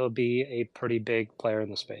it'll be a pretty big player in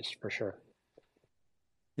the space for sure.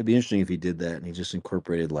 It'd be interesting if he did that and he just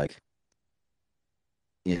incorporated like,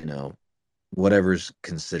 you know, whatever's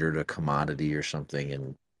considered a commodity or something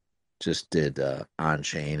and just did on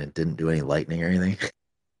chain and didn't do any lightning or anything.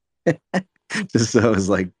 Just so it was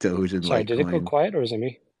like Doge and Sorry, did it go Litecoin. quiet or is it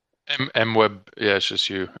me? MWeb, yeah, it's just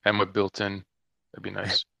you. MWeb built in. That'd be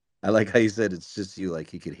nice. I like how you said it's just you, like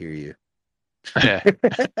he could hear you. Yeah.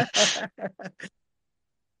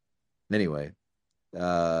 Anyway,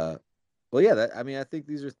 well, yeah, I mean, I think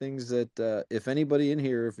these are things that if anybody in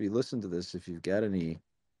here, if you listen to this, if you've got any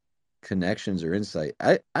connections or insight,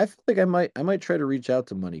 I feel like I might try to reach out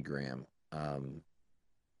to MoneyGram. Um,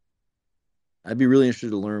 I'd be really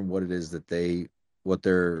interested to learn what it is that what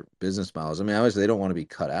their business model is. I mean, obviously they don't want to be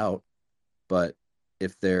cut out, but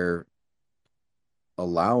if they're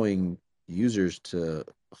allowing users to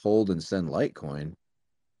hold and send Litecoin,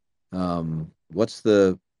 what's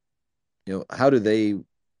how do they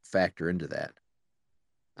factor into that?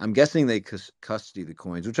 I'm guessing they custody the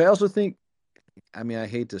coins, which I also think, I mean, I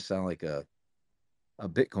hate to sound like a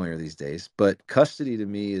Bitcoiner these days, but custody to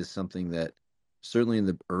me is something that certainly in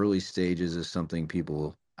the early stages is something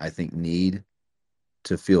people I think need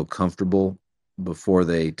to feel comfortable before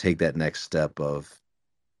they take that next step of,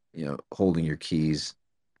 holding your keys.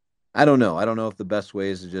 I don't know. I don't know if the best way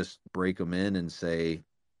is to just break them in and say,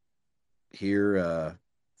 here,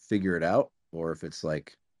 figure it out, or if it's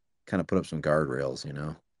like kind of put up some guardrails.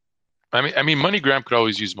 I mean, MoneyGram could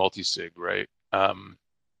always use multi-sig, right?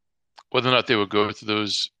 Whether or not they would go through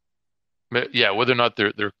those, yeah, whether or not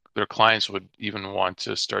their clients would even want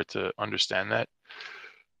to start to understand that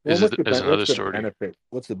Well, is what's another the story. benefit?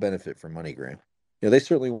 What's the benefit for MoneyGram? They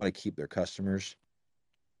certainly want to keep their customers,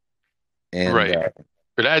 and Right.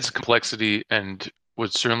 It adds complexity and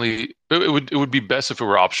would certainly it would be best if it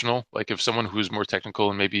were optional. Like if someone who's more technical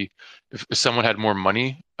and maybe if someone had more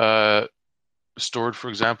money stored, for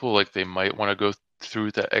example, like they might want to go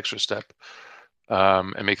through that extra step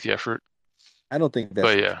and make the effort. I don't think that's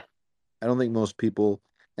But the. yeah, I don't think most people,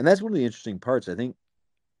 and that's one of the interesting parts. I think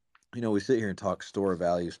we sit here and talk store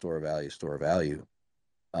value, store value, store value,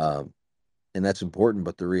 um, and that's important.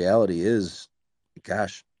 But the reality is,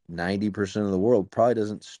 gosh, 90% of the world probably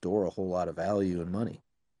doesn't store a whole lot of value in money.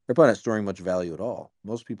 They're probably not storing much value at all.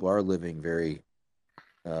 Most people are living very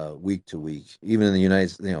week to week. Even in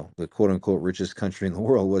the the quote unquote richest country in the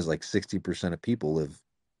world was like 60% of people live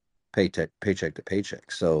paycheck to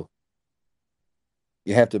paycheck. So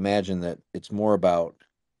you have to imagine that it's more about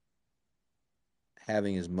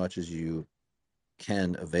having as much as you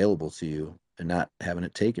can available to you and not having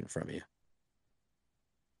it taken from you.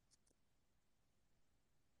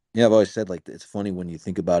 Yeah, I've always said like it's funny when you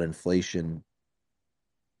think about inflation.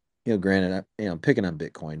 Granted, I'm picking on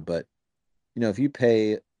Bitcoin, but if you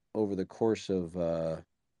pay over the course of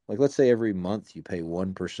like let's say every month you pay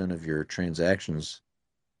 1% of your transactions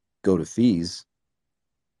go to fees,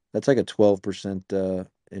 that's like a 12%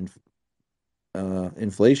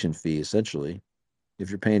 inflation fee essentially. If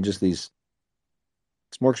you're paying just these,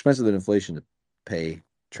 it's more expensive than inflation to pay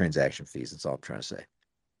transaction fees. That's all I'm trying to say.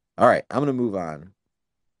 All right, I'm gonna move on.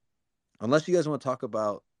 Unless you guys want to talk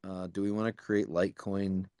about, do we want to create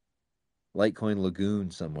Litecoin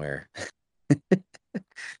Lagoon somewhere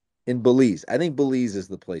in Belize? I think Belize is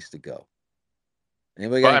the place to go.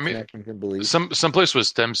 Anybody got well, any I mean, connections in Belize? some place with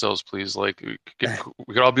stem cells, please. Like we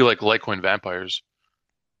could all be like Litecoin vampires.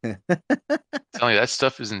 Telling you that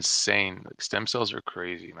stuff is insane. Like stem cells are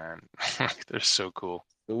crazy, man. Like they're so cool.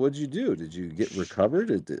 So what'd you do? Did you get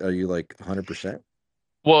recovered? Are you like 100%?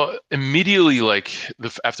 Well, immediately, like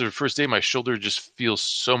after the first day, my shoulder just feels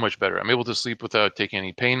so much better. I'm able to sleep without taking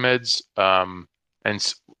any pain meds,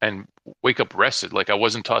 and wake up rested. Like I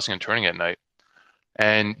wasn't tossing and turning at night.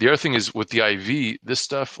 And the other thing is with the IV, this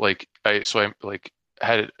stuff, like I like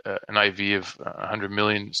had an IV of 100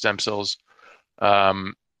 million stem cells.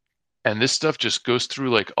 Um, and this stuff just goes through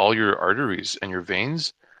like all your arteries and your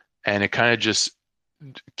veins, and it kind of just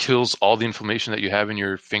kills all the inflammation that you have in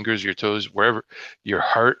your fingers, your toes, wherever, your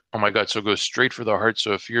heart. Oh my God. So it goes straight for the heart.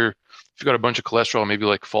 So if you've got a bunch of cholesterol, maybe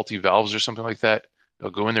like faulty valves or something like that, it'll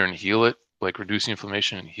go in there and heal it, like reduce the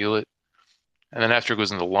inflammation and heal it. And then after it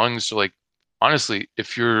goes in the lungs. So like, honestly,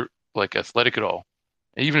 if you're like athletic at all,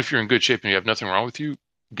 and even if you're in good shape and you have nothing wrong with you,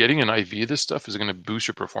 getting an IV of this stuff is going to boost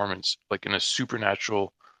your performance like in a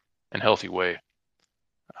supernatural and healthy way.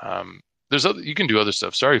 You can do other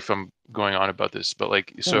stuff. Sorry if I'm going on about this, but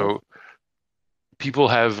like, so people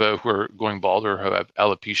have who are going bald or who have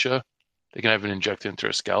alopecia, they can have it injected into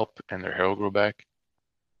their scalp and their hair will grow back.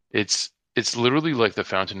 It's literally like the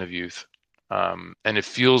fountain of youth, and it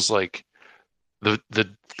feels like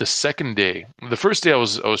the second day. The first day I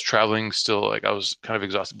was traveling still, like I was kind of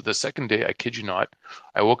exhausted, but the second day, I kid you not,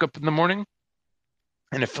 I woke up in the morning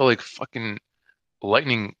and it felt like fucking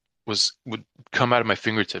lightning would come out of my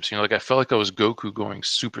fingertips. You know, like I felt like I was Goku going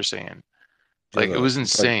Super Saiyan. Like it was You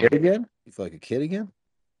feel like a insane. kid again? You feel like a kid again?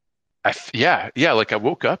 Yeah. Like I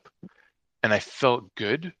woke up and I felt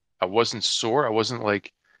good. I wasn't sore. I wasn't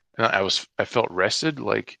like I felt rested.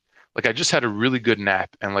 Like I just had a really good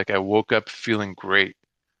nap and like I woke up feeling great.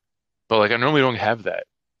 But like I normally don't have that,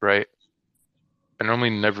 right? I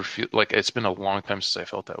normally never feel like it's been a long time since I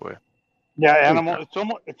felt that way. Yeah, Holy animal.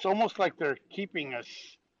 It's almost like they're keeping us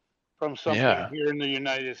from something Yeah. here in the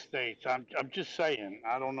United States. I'm just saying.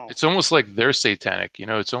 I don't know. It's almost like they're satanic, you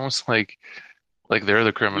know? It's almost like they're the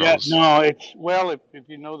Yeah, criminals. no, it's well, if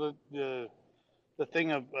you know the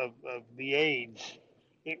thing of the AIDS,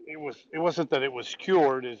 it wasn't that it was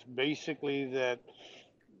cured. It's basically that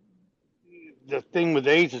the thing with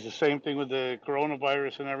AIDS is the same thing with the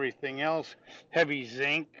coronavirus and everything else. Heavy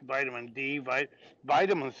zinc, vitamin D,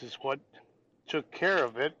 vitamins is what took care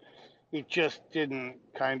of it. It just didn't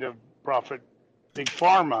kind of profit big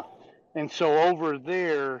pharma. And so over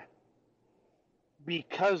there,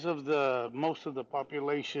 because of the most of the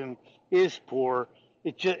population is poor,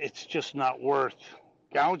 it's just not worth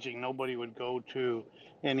gouging. Nobody would go to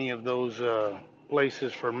any of those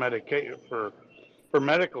places for for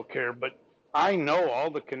medical care. But I know all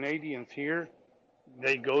the Canadians here,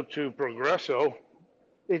 they go to Progresso.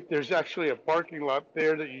 There's actually a parking lot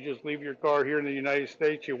there that you just leave your car here in the United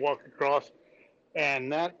States. You walk across,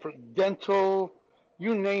 and that for dental,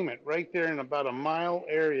 you name it, right there in about a mile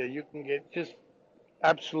area, you can get just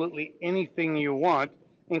absolutely anything you want,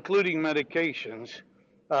 including medications.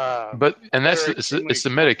 And that's They're extremely it's the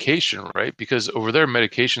expensive. medication, right? Because over there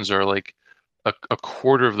medications are like a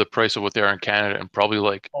quarter of the price of what they are in Canada and probably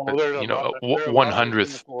like Oh, they're a lot. They're a one lot less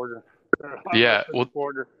than a hundredth. quarter. They're a lot less Yeah, than a well,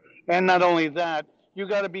 quarter. And not only that, you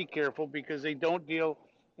got to be careful because they don't deal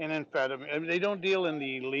in amphetamine. I mean, they don't deal in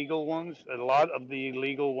the legal ones. A lot of the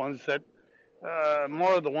legal ones that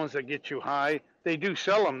more of the ones that get you high. They do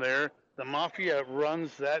sell them there. The mafia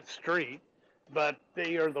runs that street, but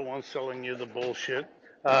they are the ones selling you the bullshit.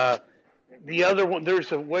 Uh, the other one,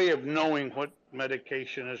 there's a way of knowing what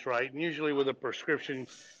medication is right, and usually with a prescription,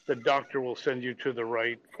 the doctor will send you to the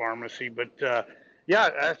right pharmacy. But yeah,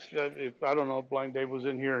 that's if I don't know if Blind Dave was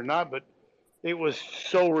in here or not, but it was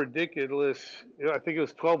so ridiculous. I think it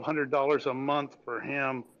was $1,200 a month for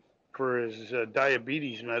him for his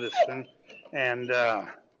diabetes medicine, and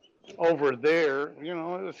over there,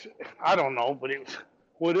 I don't know, but it was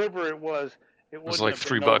whatever it was. It it was wouldn't like have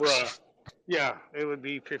three been over bucks. a yeah. It would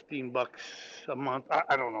be $15 a month.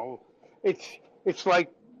 I don't know. It's it's like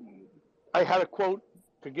I had a quote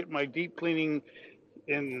to get my deep cleaning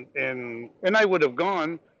and I would have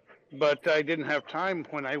gone, but I didn't have time.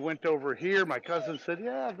 When I went over here, my cousin said,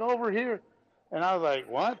 "Yeah, go over here," and I was like,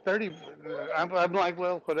 "What? 30?" I'm like,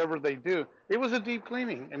 "Well, whatever they do." It was a deep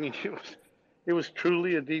cleaning. I mean, it was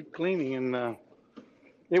truly a deep cleaning, and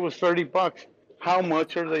it was $30. How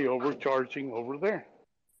much are they overcharging over there?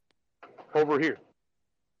 Over here?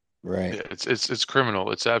 Right. Yeah, it's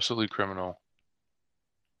criminal. It's absolutely criminal.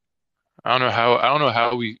 I don't know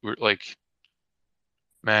how we were like,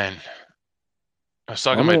 man, I was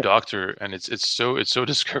talking to I'm my gonna. doctor and it's so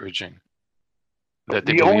discouraging that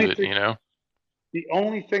they The believe only it, thing, you know? the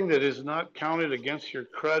only thing that is not counted against your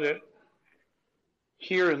credit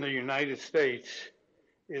here in the United States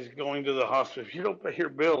is going to the hospital. If you don't pay your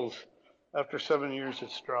bills after 7 years,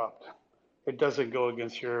 it's dropped. It doesn't go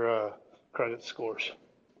against your credit scores.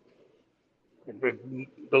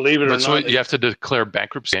 Believe it or But so not, you have to declare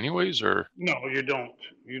bankruptcy anyways, or no, you don't.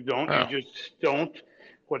 You don't. You oh, just don't.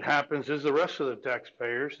 What happens is the rest of the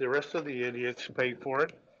taxpayers, the rest of the idiots pay for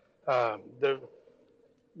it. Uh, the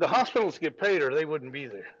the hospitals get paid, or they wouldn't be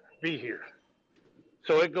here.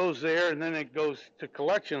 So it goes there, and then it goes to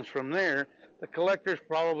collections from there. The collectors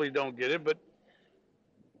probably don't get it, but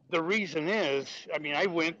the reason is, I mean, I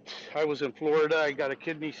was in Florida, I got a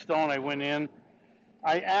kidney stone, I went in,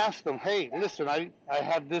 I asked them, hey, listen, I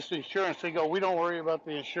have this insurance. They go, we don't worry about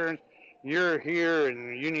the insurance. You're here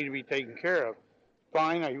and you need to be taken care of.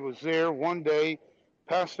 Fine, I was there one day,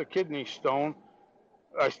 passed a kidney stone.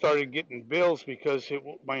 I started getting bills because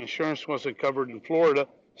my insurance wasn't covered in Florida,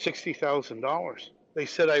 $60,000. They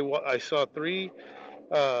said I saw three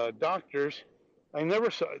doctors. I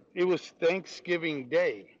never saw it. Was Thanksgiving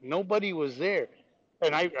Day. Nobody was there.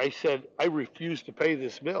 And I said, I refuse to pay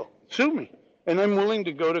this bill. Sue me. And I'm willing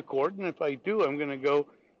to go to court. And if I do, I'm going to go.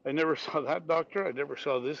 I never saw that doctor. I never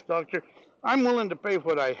saw this doctor. I'm willing to pay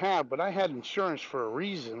what I have, but I had insurance for a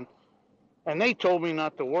reason. And they told me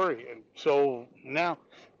not to worry. And so now,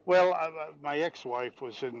 well, my ex-wife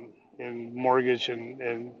was in mortgage,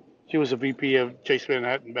 and she was a VP of Chase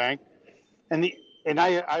Manhattan Bank. And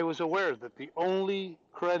I was aware that the only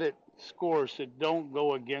credit scores that don't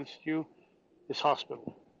go against you is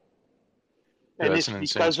hospital. Yeah, And that's it's an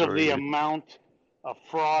insane because of story, the dude. amount of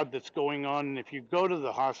fraud that's going on. And if you go to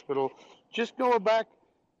the hospital, just go back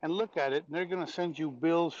and look at it, and they're going to send you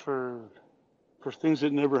bills for things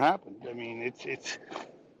that never happened. I mean,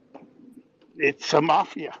 it's a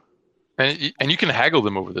mafia. And you can haggle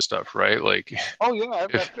them over this stuff, right? Like, Oh yeah,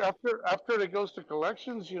 if after it goes to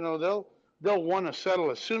collections, they'll want to settle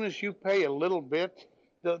as soon as you pay a little bit.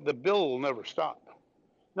 The bill will never stop.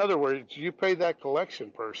 In other words, you pay that collection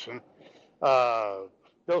person.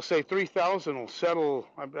 They'll say 3,000 will settle.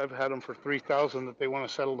 I've had them for 3,000 that they want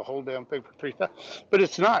to settle the whole damn thing for 3,000, but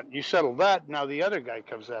it's not. You settle that, now the other guy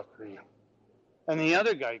comes after you, and the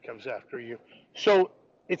other guy comes after you. So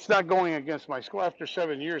it's not going against my score. After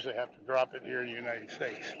 7 years, I have to drop it here in the United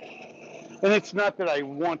States. And it's not that I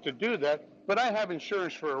want to do that, but I have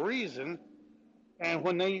insurance for a reason. And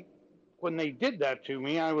when they did that to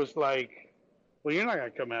me, I was like, well, you're not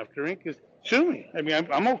going to come after me because sue me. I mean,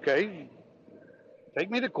 I'm okay. Take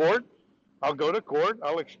me to court. I'll go to court.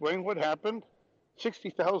 I'll explain what happened.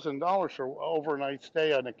 $60,000 for overnight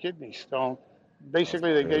stay on a kidney stone.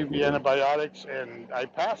 Basically, they gave me antibiotics, and I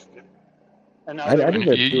passed it. And now I they're did and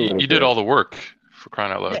that too a little you did bit. all the work, for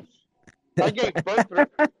crying out loud. yes. I gave birth through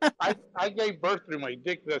I gave birth through my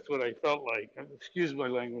dick. That's what I felt like. Excuse my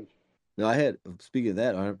language. No, speaking of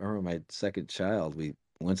that, I remember my second child, we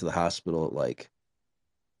went to the hospital at it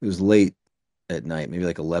was late at night, maybe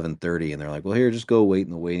like 11:30, and they're like, well, here, just go wait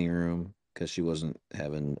in the waiting room because she wasn't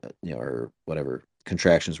having, or whatever,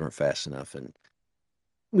 contractions weren't fast enough. And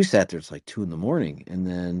we sat there, it's like 2 in the morning, and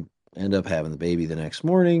then end up having the baby the next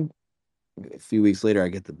morning. A few weeks later, I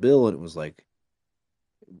get the bill, and it was like,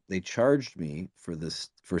 they charged me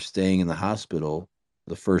for staying in the hospital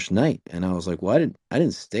the first night, and I was like, well, I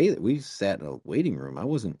didn't stay there. We sat in a waiting room. I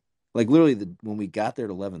wasn't like literally when we got there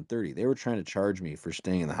at 11:30, they were trying to charge me for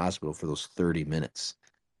staying in the hospital for those 30 minutes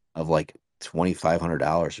of like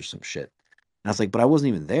 $2,500 or some shit. And I was like, but I wasn't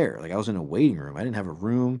even there. Like I was in a waiting room. I didn't have a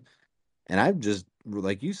room, and I just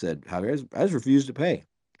like you said, Javier, I just refused to pay.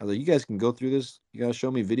 I was like, you guys can go through this. You gotta show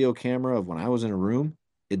me video camera of when I was in a room.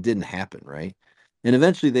 It didn't happen, right? And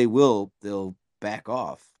eventually they'll back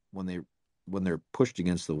off when they're pushed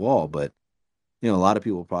against the wall. But a lot of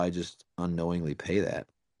people probably just unknowingly pay that.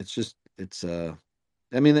 It's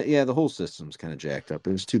I mean, yeah, the whole system's kind of jacked up.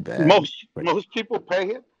 It was too bad. But Most people pay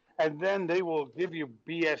it, and then they will give you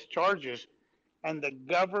BS charges, and the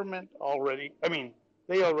government already. I mean,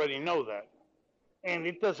 they already know that, and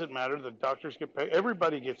it doesn't matter. The doctors get paid.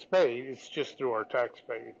 Everybody gets paid. It's just through our tax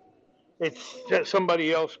pay. It's just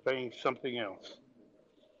somebody else paying something else.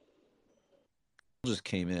 just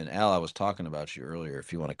came in. Al, I was talking about you earlier.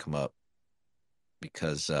 If you want to come up,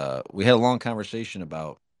 because we had a long conversation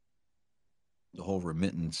about the whole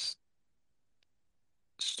remittance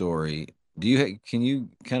story. Can you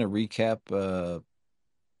kind of recap the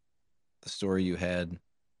story you had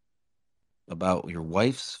about your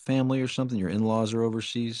wife's family or something? Your in-laws are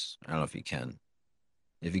overseas. I don't know if you can.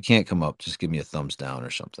 If you can't come up, just give me a thumbs down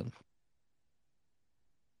or something.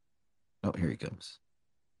 Oh, here he comes.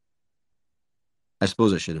 I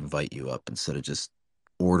suppose I should invite you up instead of just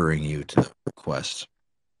ordering you to request.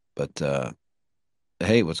 But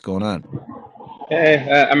hey, what's going on?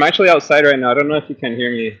 Hey, I'm actually outside right now. I don't know if you can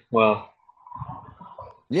hear me well.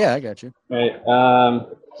 Yeah, I got you. Right.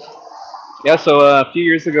 Yeah. So a few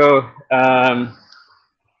years ago,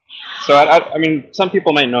 so I mean, some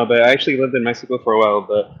people might know, but I actually lived in Mexico for a while.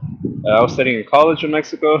 But I was studying in college in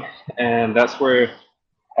Mexico, and that's where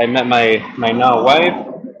I met my now wife.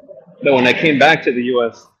 But when I came back to the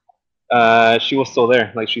U.S., she was still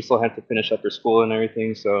there. Like she still had to finish up her school and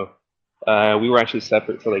everything. So we were actually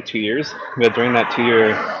separate for like 2 years. But during that 2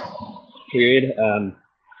 year period,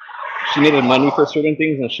 she needed money for certain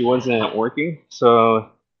things and she wasn't working. So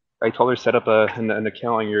I told her set up an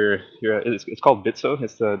account on your it's called Bitso.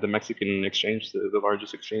 It's the Mexican exchange, the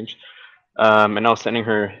largest exchange. And I was sending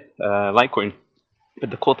her Litecoin. But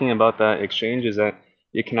the cool thing about that exchange is that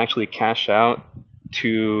you can actually cash out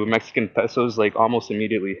to Mexican pesos like almost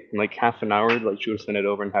immediately. In like half an hour, like she would send it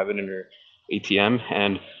over and have it in her ATM.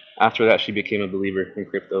 And after that, she became a believer in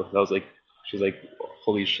crypto. That was like, she's like,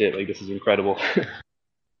 holy shit, like this is incredible.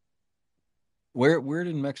 Where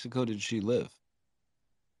in Mexico did she live?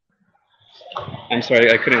 I'm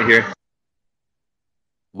sorry, I couldn't hear.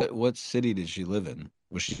 What city did she live in?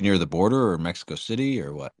 Was she near the border or Mexico City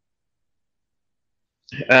or what?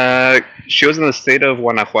 She was in the state of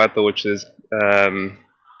Guanajuato, which is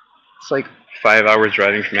it's like 5 hours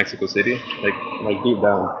driving from Mexico City, like deep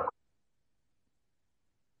down.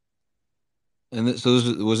 And so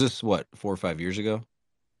was this what, 4 or 5 years ago?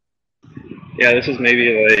 Yeah, this was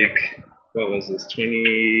maybe like, what was this,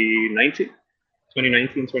 2019,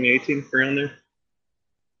 2018, around there.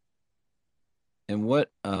 And what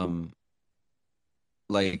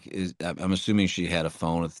like is I'm assuming she had a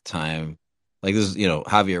phone at the time. Like this is,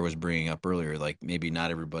 Javier was bringing up earlier, like maybe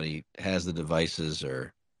not everybody has the devices,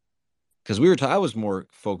 or because I was more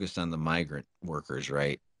focused on the migrant workers,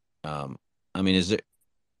 right? I mean,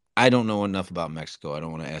 I don't know enough about Mexico. I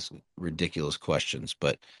don't want to ask ridiculous questions,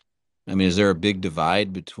 but I mean, is there a big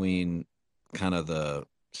divide between kind of the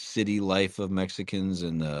city life of Mexicans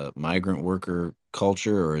and the migrant worker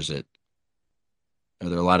culture, or are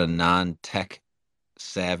there a lot of non-tech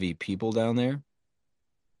savvy people down there?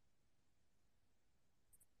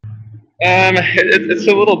 It's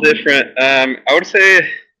a little different. I would say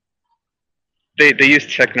they use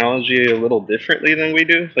technology a little differently than we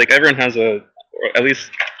do. Like everyone has or at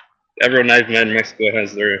least everyone I've met in Mexico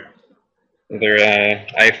has their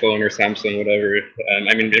iPhone or Samsung, whatever.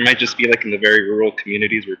 I mean, it might just be like in the very rural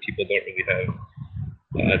communities where people don't really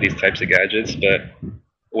have these types of gadgets. But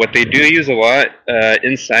what they do use a lot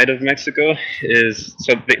inside of Mexico is,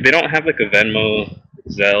 so they don't have like a Venmo,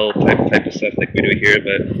 Zelle type of stuff like we do here,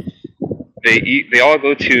 but they all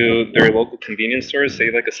go to their local convenience stores, say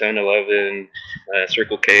like a 7-Eleven,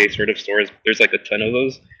 Circle K sort of stores. There's like a ton of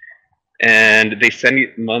those, and they send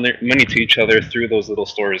money to each other through those little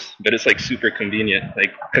stores. But it's like super convenient,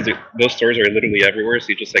 like because those stores are literally everywhere. So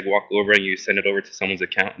you just like walk over and you send it over to someone's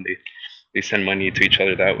account, and they send money to each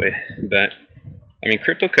other that way. But I mean,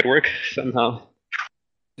 crypto could work somehow.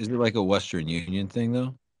 Is it like a Western Union thing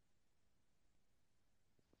though?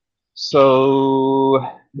 So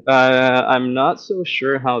I'm not so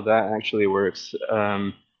sure how that actually works.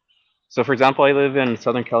 So, for example, I live in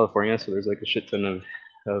Southern California, so there's like a shit ton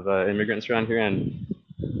of immigrants around here, and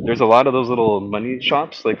there's a lot of those little money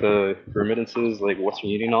shops, like the remittances, like Western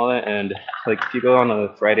Union, all that. And like if you go on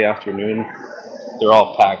a Friday afternoon, they're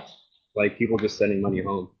all packed, like people just sending money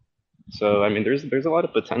home. So, I mean, there's a lot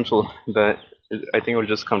of potential, but I think it would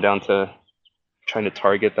just come down to trying to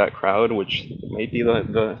target that crowd, which might be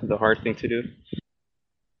the hard thing to do.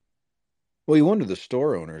 Well, you wonder the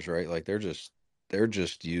store owners, right? Like they're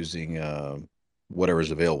just using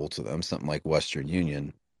whatever's available to them, something like Western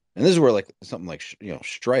Union. And this is where like something like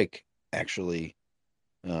Strike actually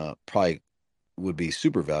probably would be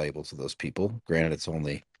super valuable to those people. Granted, it's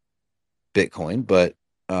only Bitcoin, but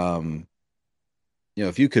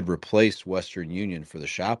if you could replace Western Union for the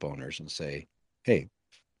shop owners and say, "Hey,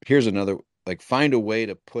 here's another," like find a way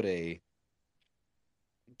to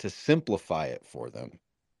simplify it for them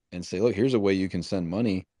and say, "Look, here's a way you can send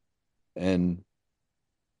money and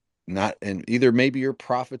not, and either maybe your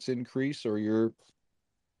profits increase or you're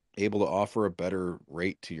able to offer a better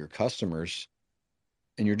rate to your customers,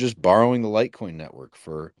 and you're just borrowing the Litecoin network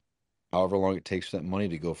for however long it takes for that money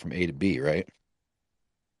to go from A to B," right?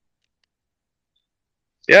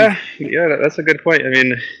 Yeah, yeah, that's a good point. I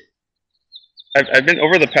mean, I've been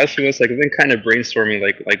over the past few months, like I've been kind of brainstorming,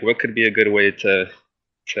 like what could be a good way to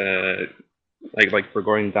like we're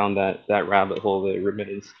going down that rabbit hole, the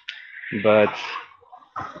remittance. But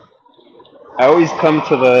I always come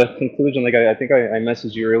to the conclusion, like I think I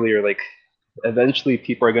messaged you earlier, like eventually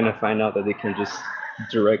people are gonna find out that they can just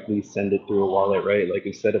directly send it through a wallet, right? Like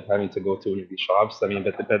instead of having to go to one of these shops. I mean,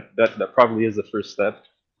 that probably is the first step.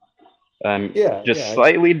 Just Yeah.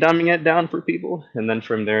 slightly dumbing it down for people, and then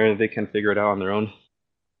from there they can figure it out on their own.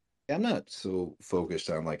 I'm not so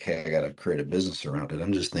focused on like, hey, I got to create a business around it.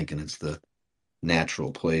 I'm just thinking it's the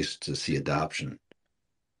natural place to see adoption.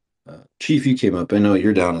 Chief, you came up. I know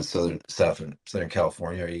you're down in Southern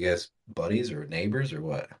California. Are you guys buddies or neighbors or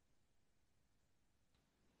what?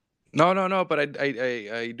 No, no, no. But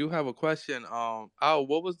I do have a question. Al,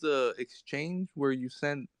 what was the exchange where you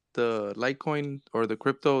sent the Litecoin or the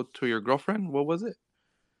crypto to your girlfriend? What was it?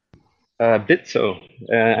 Bitso.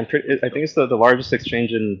 I think it's the largest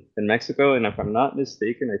exchange in Mexico, and if I'm not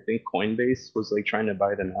mistaken, I think Coinbase was like trying to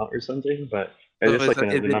buy them out or something. But So it's like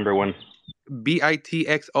is the it number one.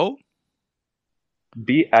 BITXO?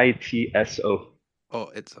 BITSO. Oh,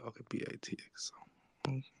 it's okay.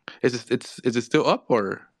 BITXO. Is it still up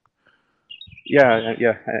or? Yeah,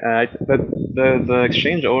 yeah. The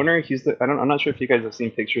exchange owner, I'm not sure if you guys have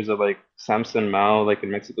seen pictures of like Samson Mao, like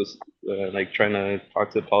in Mexico, like trying to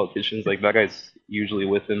talk to politicians. Like that guy's usually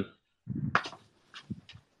with him.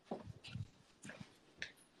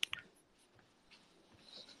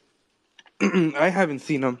 I haven't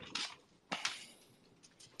seen them.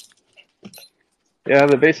 Yeah,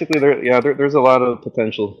 basically there's a lot of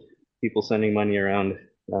potential people sending money around.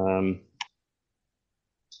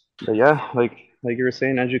 But yeah, like you were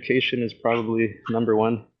saying, education is probably number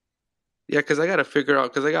one. Yeah, because I gotta figure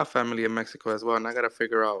out because I got family in Mexico as well, and I gotta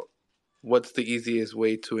figure out what's the easiest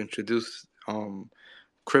way to introduce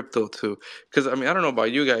crypto to. Because I mean, I don't know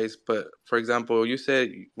about you guys, but for example, you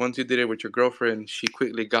said once you did it with your girlfriend, she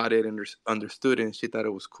quickly got it and understood it, and she thought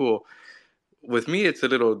it was cool. With me, it's a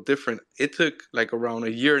little different. It took like around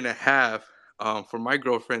a year and a half for my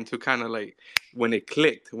girlfriend to kind of like when it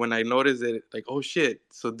clicked, when I noticed it, like, oh shit.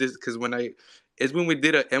 So this, because it's when we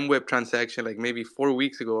did a MWeb transaction, like maybe 4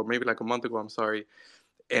 weeks ago, or maybe like a month ago, I'm sorry.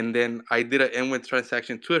 And then I did a MWeb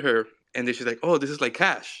transaction to her, and then she's like, oh, this is like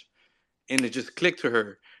cash. And it just clicked to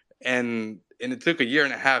her. And it took a year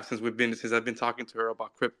and a half since I've been talking to her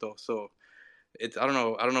about crypto. So it's I don't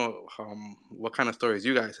know what kind of stories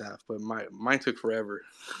you guys have, but mine took forever.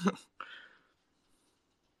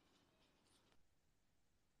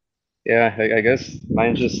 Yeah, I guess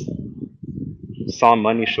mine just saw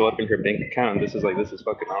money show up in her bank account, and this is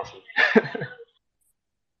fucking awesome.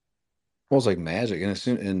 Well, it's like magic,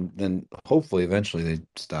 and then hopefully eventually they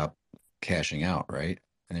stop cashing out, right?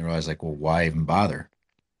 And they realize like, well, why even bother?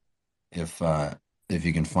 If uh if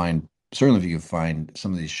you can find certainly if you can find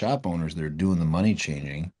some of these shop owners that are doing the money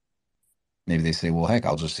changing, maybe they say, well, heck,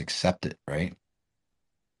 I'll just accept it, right?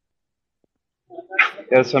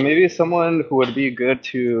 Yeah, so maybe someone who would be good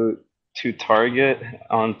to target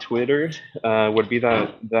on Twitter would be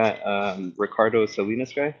that Ricardo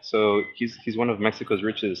Salinas guy. So he's one of Mexico's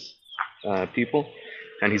richest people,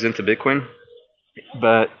 and he's into Bitcoin.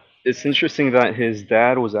 But it's interesting that his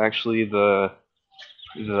dad was actually the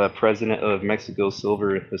president of Mexico's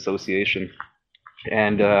Silver Association,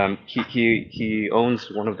 and he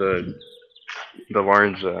owns one of the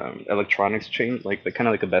large electronics chain, like the kind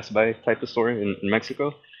of like a Best Buy type of store in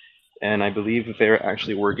Mexico. And I believe that they're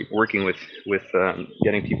actually working with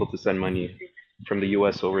getting people to send money from the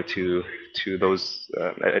U.S. over to those.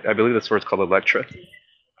 I believe the store is called Electra,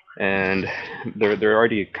 and they're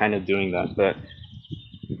already kind of doing that. But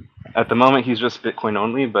at the moment, he's just Bitcoin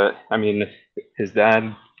only. But I mean, his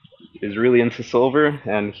dad is really into silver,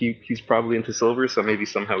 and he's probably into silver. So maybe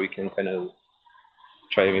somehow we can kind of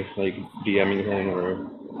try like DMing him or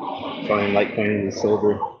telling Litecoin is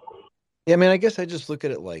silver. Yeah, I mean, I guess I just look at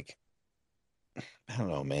it like, I don't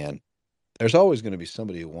know, man. There's always going to be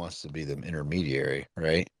somebody who wants to be the intermediary,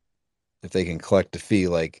 right? If they can collect a fee,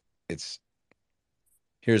 like it's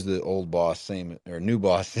here's the old boss, same or new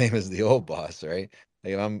boss, same as the old boss, right?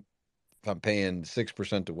 Like if I'm paying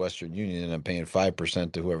 6% to Western Union and I'm paying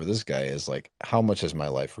 5% to whoever this guy is, like how much has my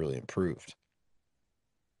life really improved?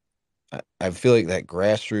 I feel like that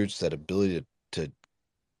grassroots, that ability to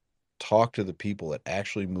talk to the people that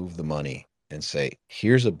actually move the money and say,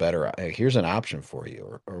 here's an option for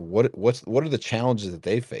you, or what are the challenges that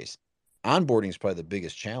they face? Onboarding is probably the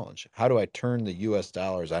biggest challenge. How do I turn the US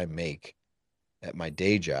dollars I make at my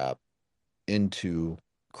day job into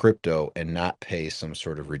crypto and not pay some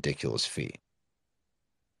sort of ridiculous fee?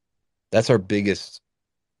 That's our biggest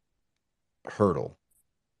hurdle.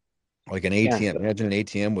 Like an Yeah, ATM. Imagine an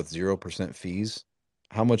ATM with 0% fees.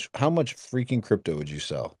 How much freaking crypto would you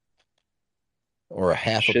sell? Or a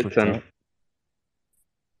half a shit ton. percent?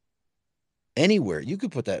 Anywhere. You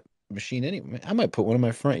could put that machine anywhere. I might put one in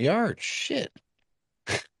my front yard. Shit.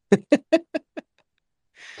 Yeah,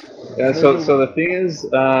 There's so a the thing is,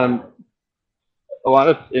 a lot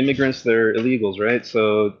of immigrants, they're illegals, right?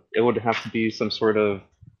 So it would have to be some sort of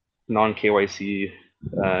non KYC,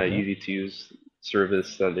 yeah. easy to use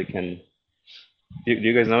service that they can. Do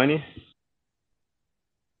you guys know any?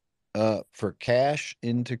 For cash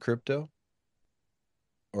into crypto.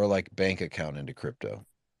 or like bank account into crypto?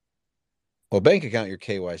 Well, bank account you're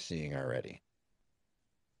KYCing already.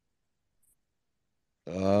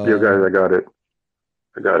 Yo, guys, I got it.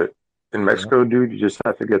 I got it. In Yeah. Mexico, dude, you just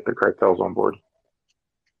have to get the cartels on board.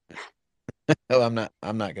 Oh, I'm not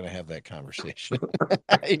gonna have that conversation.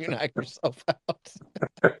 You knock yourself out.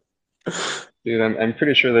 Dude, I'm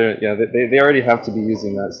pretty sure they already have to be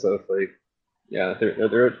using that stuff. Like, yeah,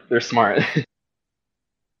 they're smart.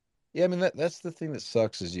 Yeah, I mean that's the thing that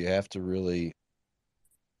sucks is you have to really,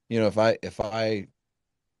 if I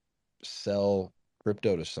sell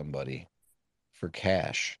crypto to somebody for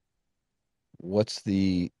cash, what's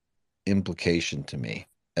the implication to me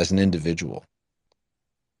as an individual?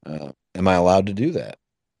 Am I allowed to do that?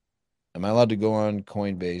 Am I allowed to go on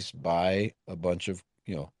Coinbase, buy a bunch of,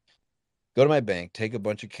 go to my bank, take a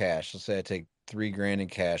bunch of cash. Let's say I take $3,000 in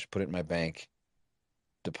cash, put it in my bank,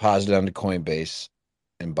 deposit it onto Coinbase,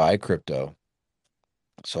 and buy crypto.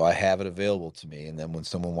 So I have it available to me. And then when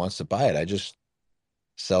someone wants to buy it, I just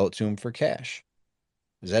sell it to them for cash.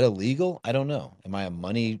 Is that illegal? I don't know. Am I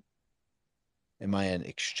an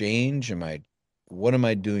exchange? What am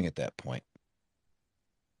I doing at that point?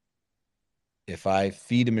 If I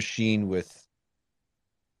feed a machine with,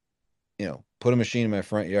 put a machine in my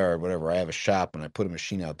front yard, whatever, I have a shop and I put a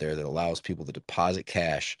machine out there that allows people to deposit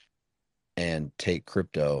cash and take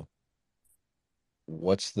crypto,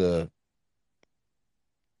 what's the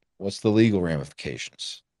legal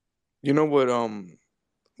ramifications? You know what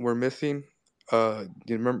we're missing? You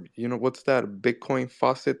remember, what's that Bitcoin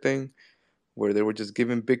faucet thing where they were just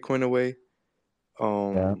giving Bitcoin away?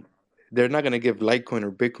 Yeah. They're not gonna give Litecoin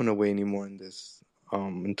or Bitcoin away anymore in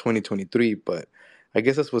 2023, but I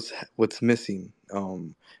guess that's what's missing.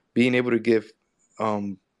 Being able to give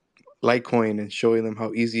um Litecoin and showing them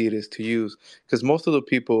how easy it is to use, because most of the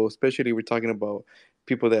people, especially we're talking about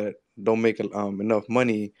people that don't make enough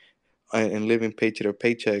money and living paycheck to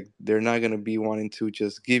paycheck, they're not going to be wanting to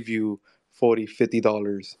just give you $40,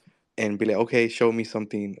 $50 and be like, okay, show me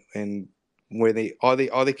something. And where they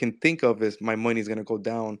can think of is my money's going to go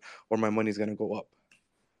down or my money's going to go up.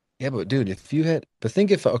 Yeah, but dude,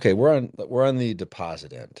 think if, okay, we're on the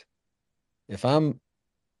deposit end. If I'm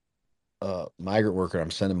a migrant worker,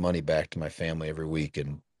 I'm sending money back to my family every week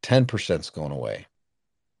and 10% is going away.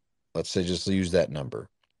 Let's say just use that number.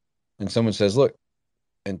 And someone says, look,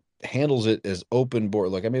 and handles it as open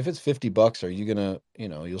board. Like, I mean, if it's $50, are you gonna,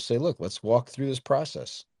 you'll say, look, let's walk through this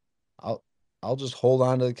process. I'll I'll just hold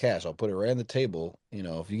on to the cash. I'll put it right on the table.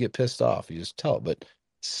 If you get pissed off, you just tell it. But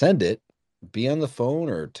send it, be on the phone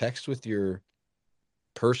or text with your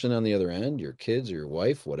person on the other end, your kids or your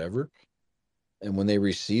wife, whatever. And when they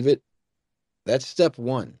receive it, that's step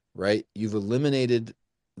one, right? You've eliminated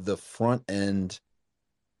the front end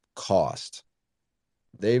cost.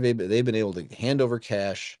 They've been able to hand over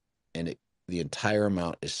cash, and the entire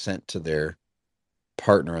amount is sent to their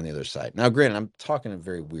partner on the other side. Now, granted, I'm talking in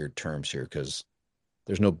very weird terms here because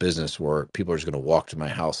there's no business where people are just going to walk to my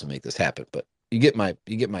house and make this happen. But you get my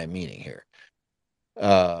meaning here.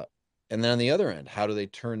 And then on the other end, how do they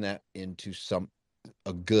turn that into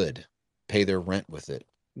a good, pay their rent with it?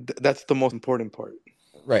 That's the most important part.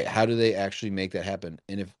 Right. How do they actually make that happen?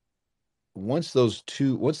 And once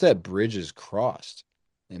that bridge is crossed,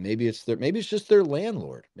 and maybe it's just their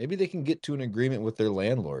landlord. Maybe they can get to an agreement with their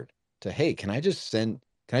landlord to, hey, can I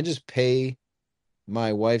just pay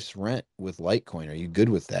my wife's rent with Litecoin? Are you good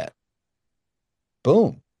with that?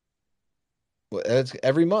 Boom. Well, that's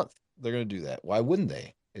every month they're going to do that. Why wouldn't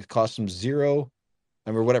they? It costs them zero,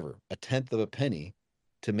 I mean, whatever, a tenth of a penny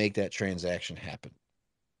to make that transaction happen.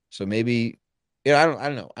 So maybe, I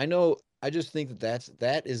don't know. I just think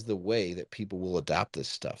that is the way that people will adopt this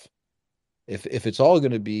stuff. If it's all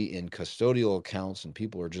going to be in custodial accounts and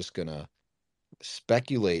people are just going to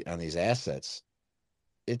speculate on these assets,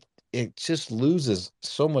 it just loses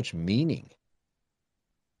so much meaning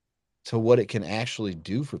to what it can actually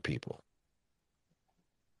do for people.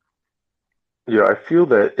 Yeah, I feel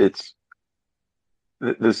that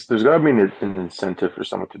there's got to be an incentive for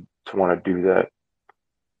someone to want to do that.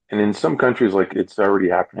 And in some countries, like it's already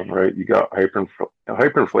happening, right? You got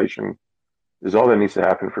hyperinflation is all that needs to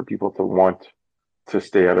happen for people to want to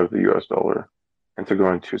stay out of the US dollar and to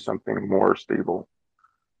go into something more stable.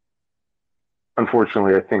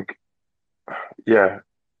 Unfortunately, I think, yeah,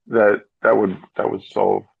 that would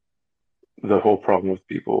solve the whole problem with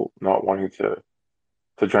people not wanting to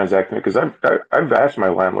transact in it. Because I've asked my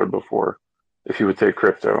landlord before if he would take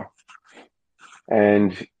crypto,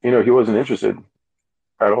 and he wasn't interested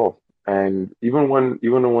at all. And even when it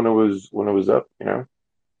was up,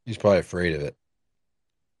 He's probably afraid of it.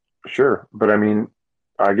 sure. But I mean,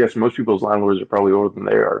 I guess most people's landlords are probably older than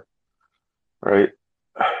they are, right?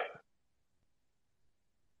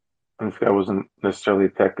 And this guy wasn't necessarily a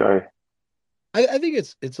tech guy. I think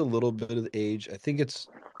it's a little bit of the age. I think it's,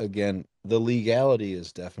 again, the legality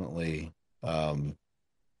is definitely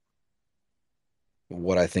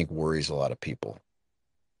what I think worries a lot of people.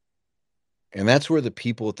 And that's where the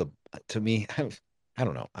people at the, to me, I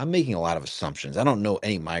don't know. I'm making a lot of assumptions. I don't know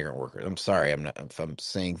any migrant workers. I'm sorry. I'm not, if I'm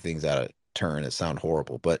saying things out of turn that sound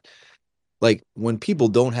horrible, but like when people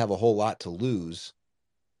don't have a whole lot to lose,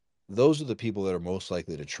 those are the people that are most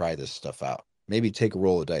likely to try this stuff out. Maybe take a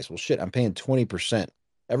roll of dice. Well, shit, I'm paying 20%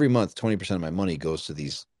 every month. 20% of my money goes to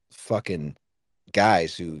these fucking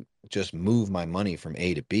guys who just move my money from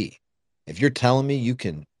A to B. If you're telling me you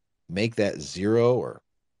can make that 0 or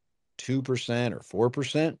 2% or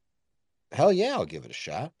 4%, hell yeah, I'll give it a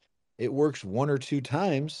shot. It works 1 or 2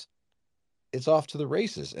 times, it's off to the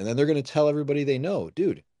races. And then they're going to tell everybody they know,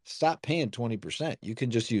 dude, stop paying 20%. You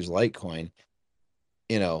can just use Litecoin,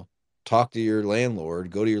 you know, talk to your landlord,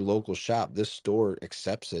 go to your local shop. This store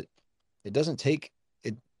accepts it. It doesn't take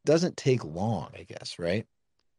long, I guess, right?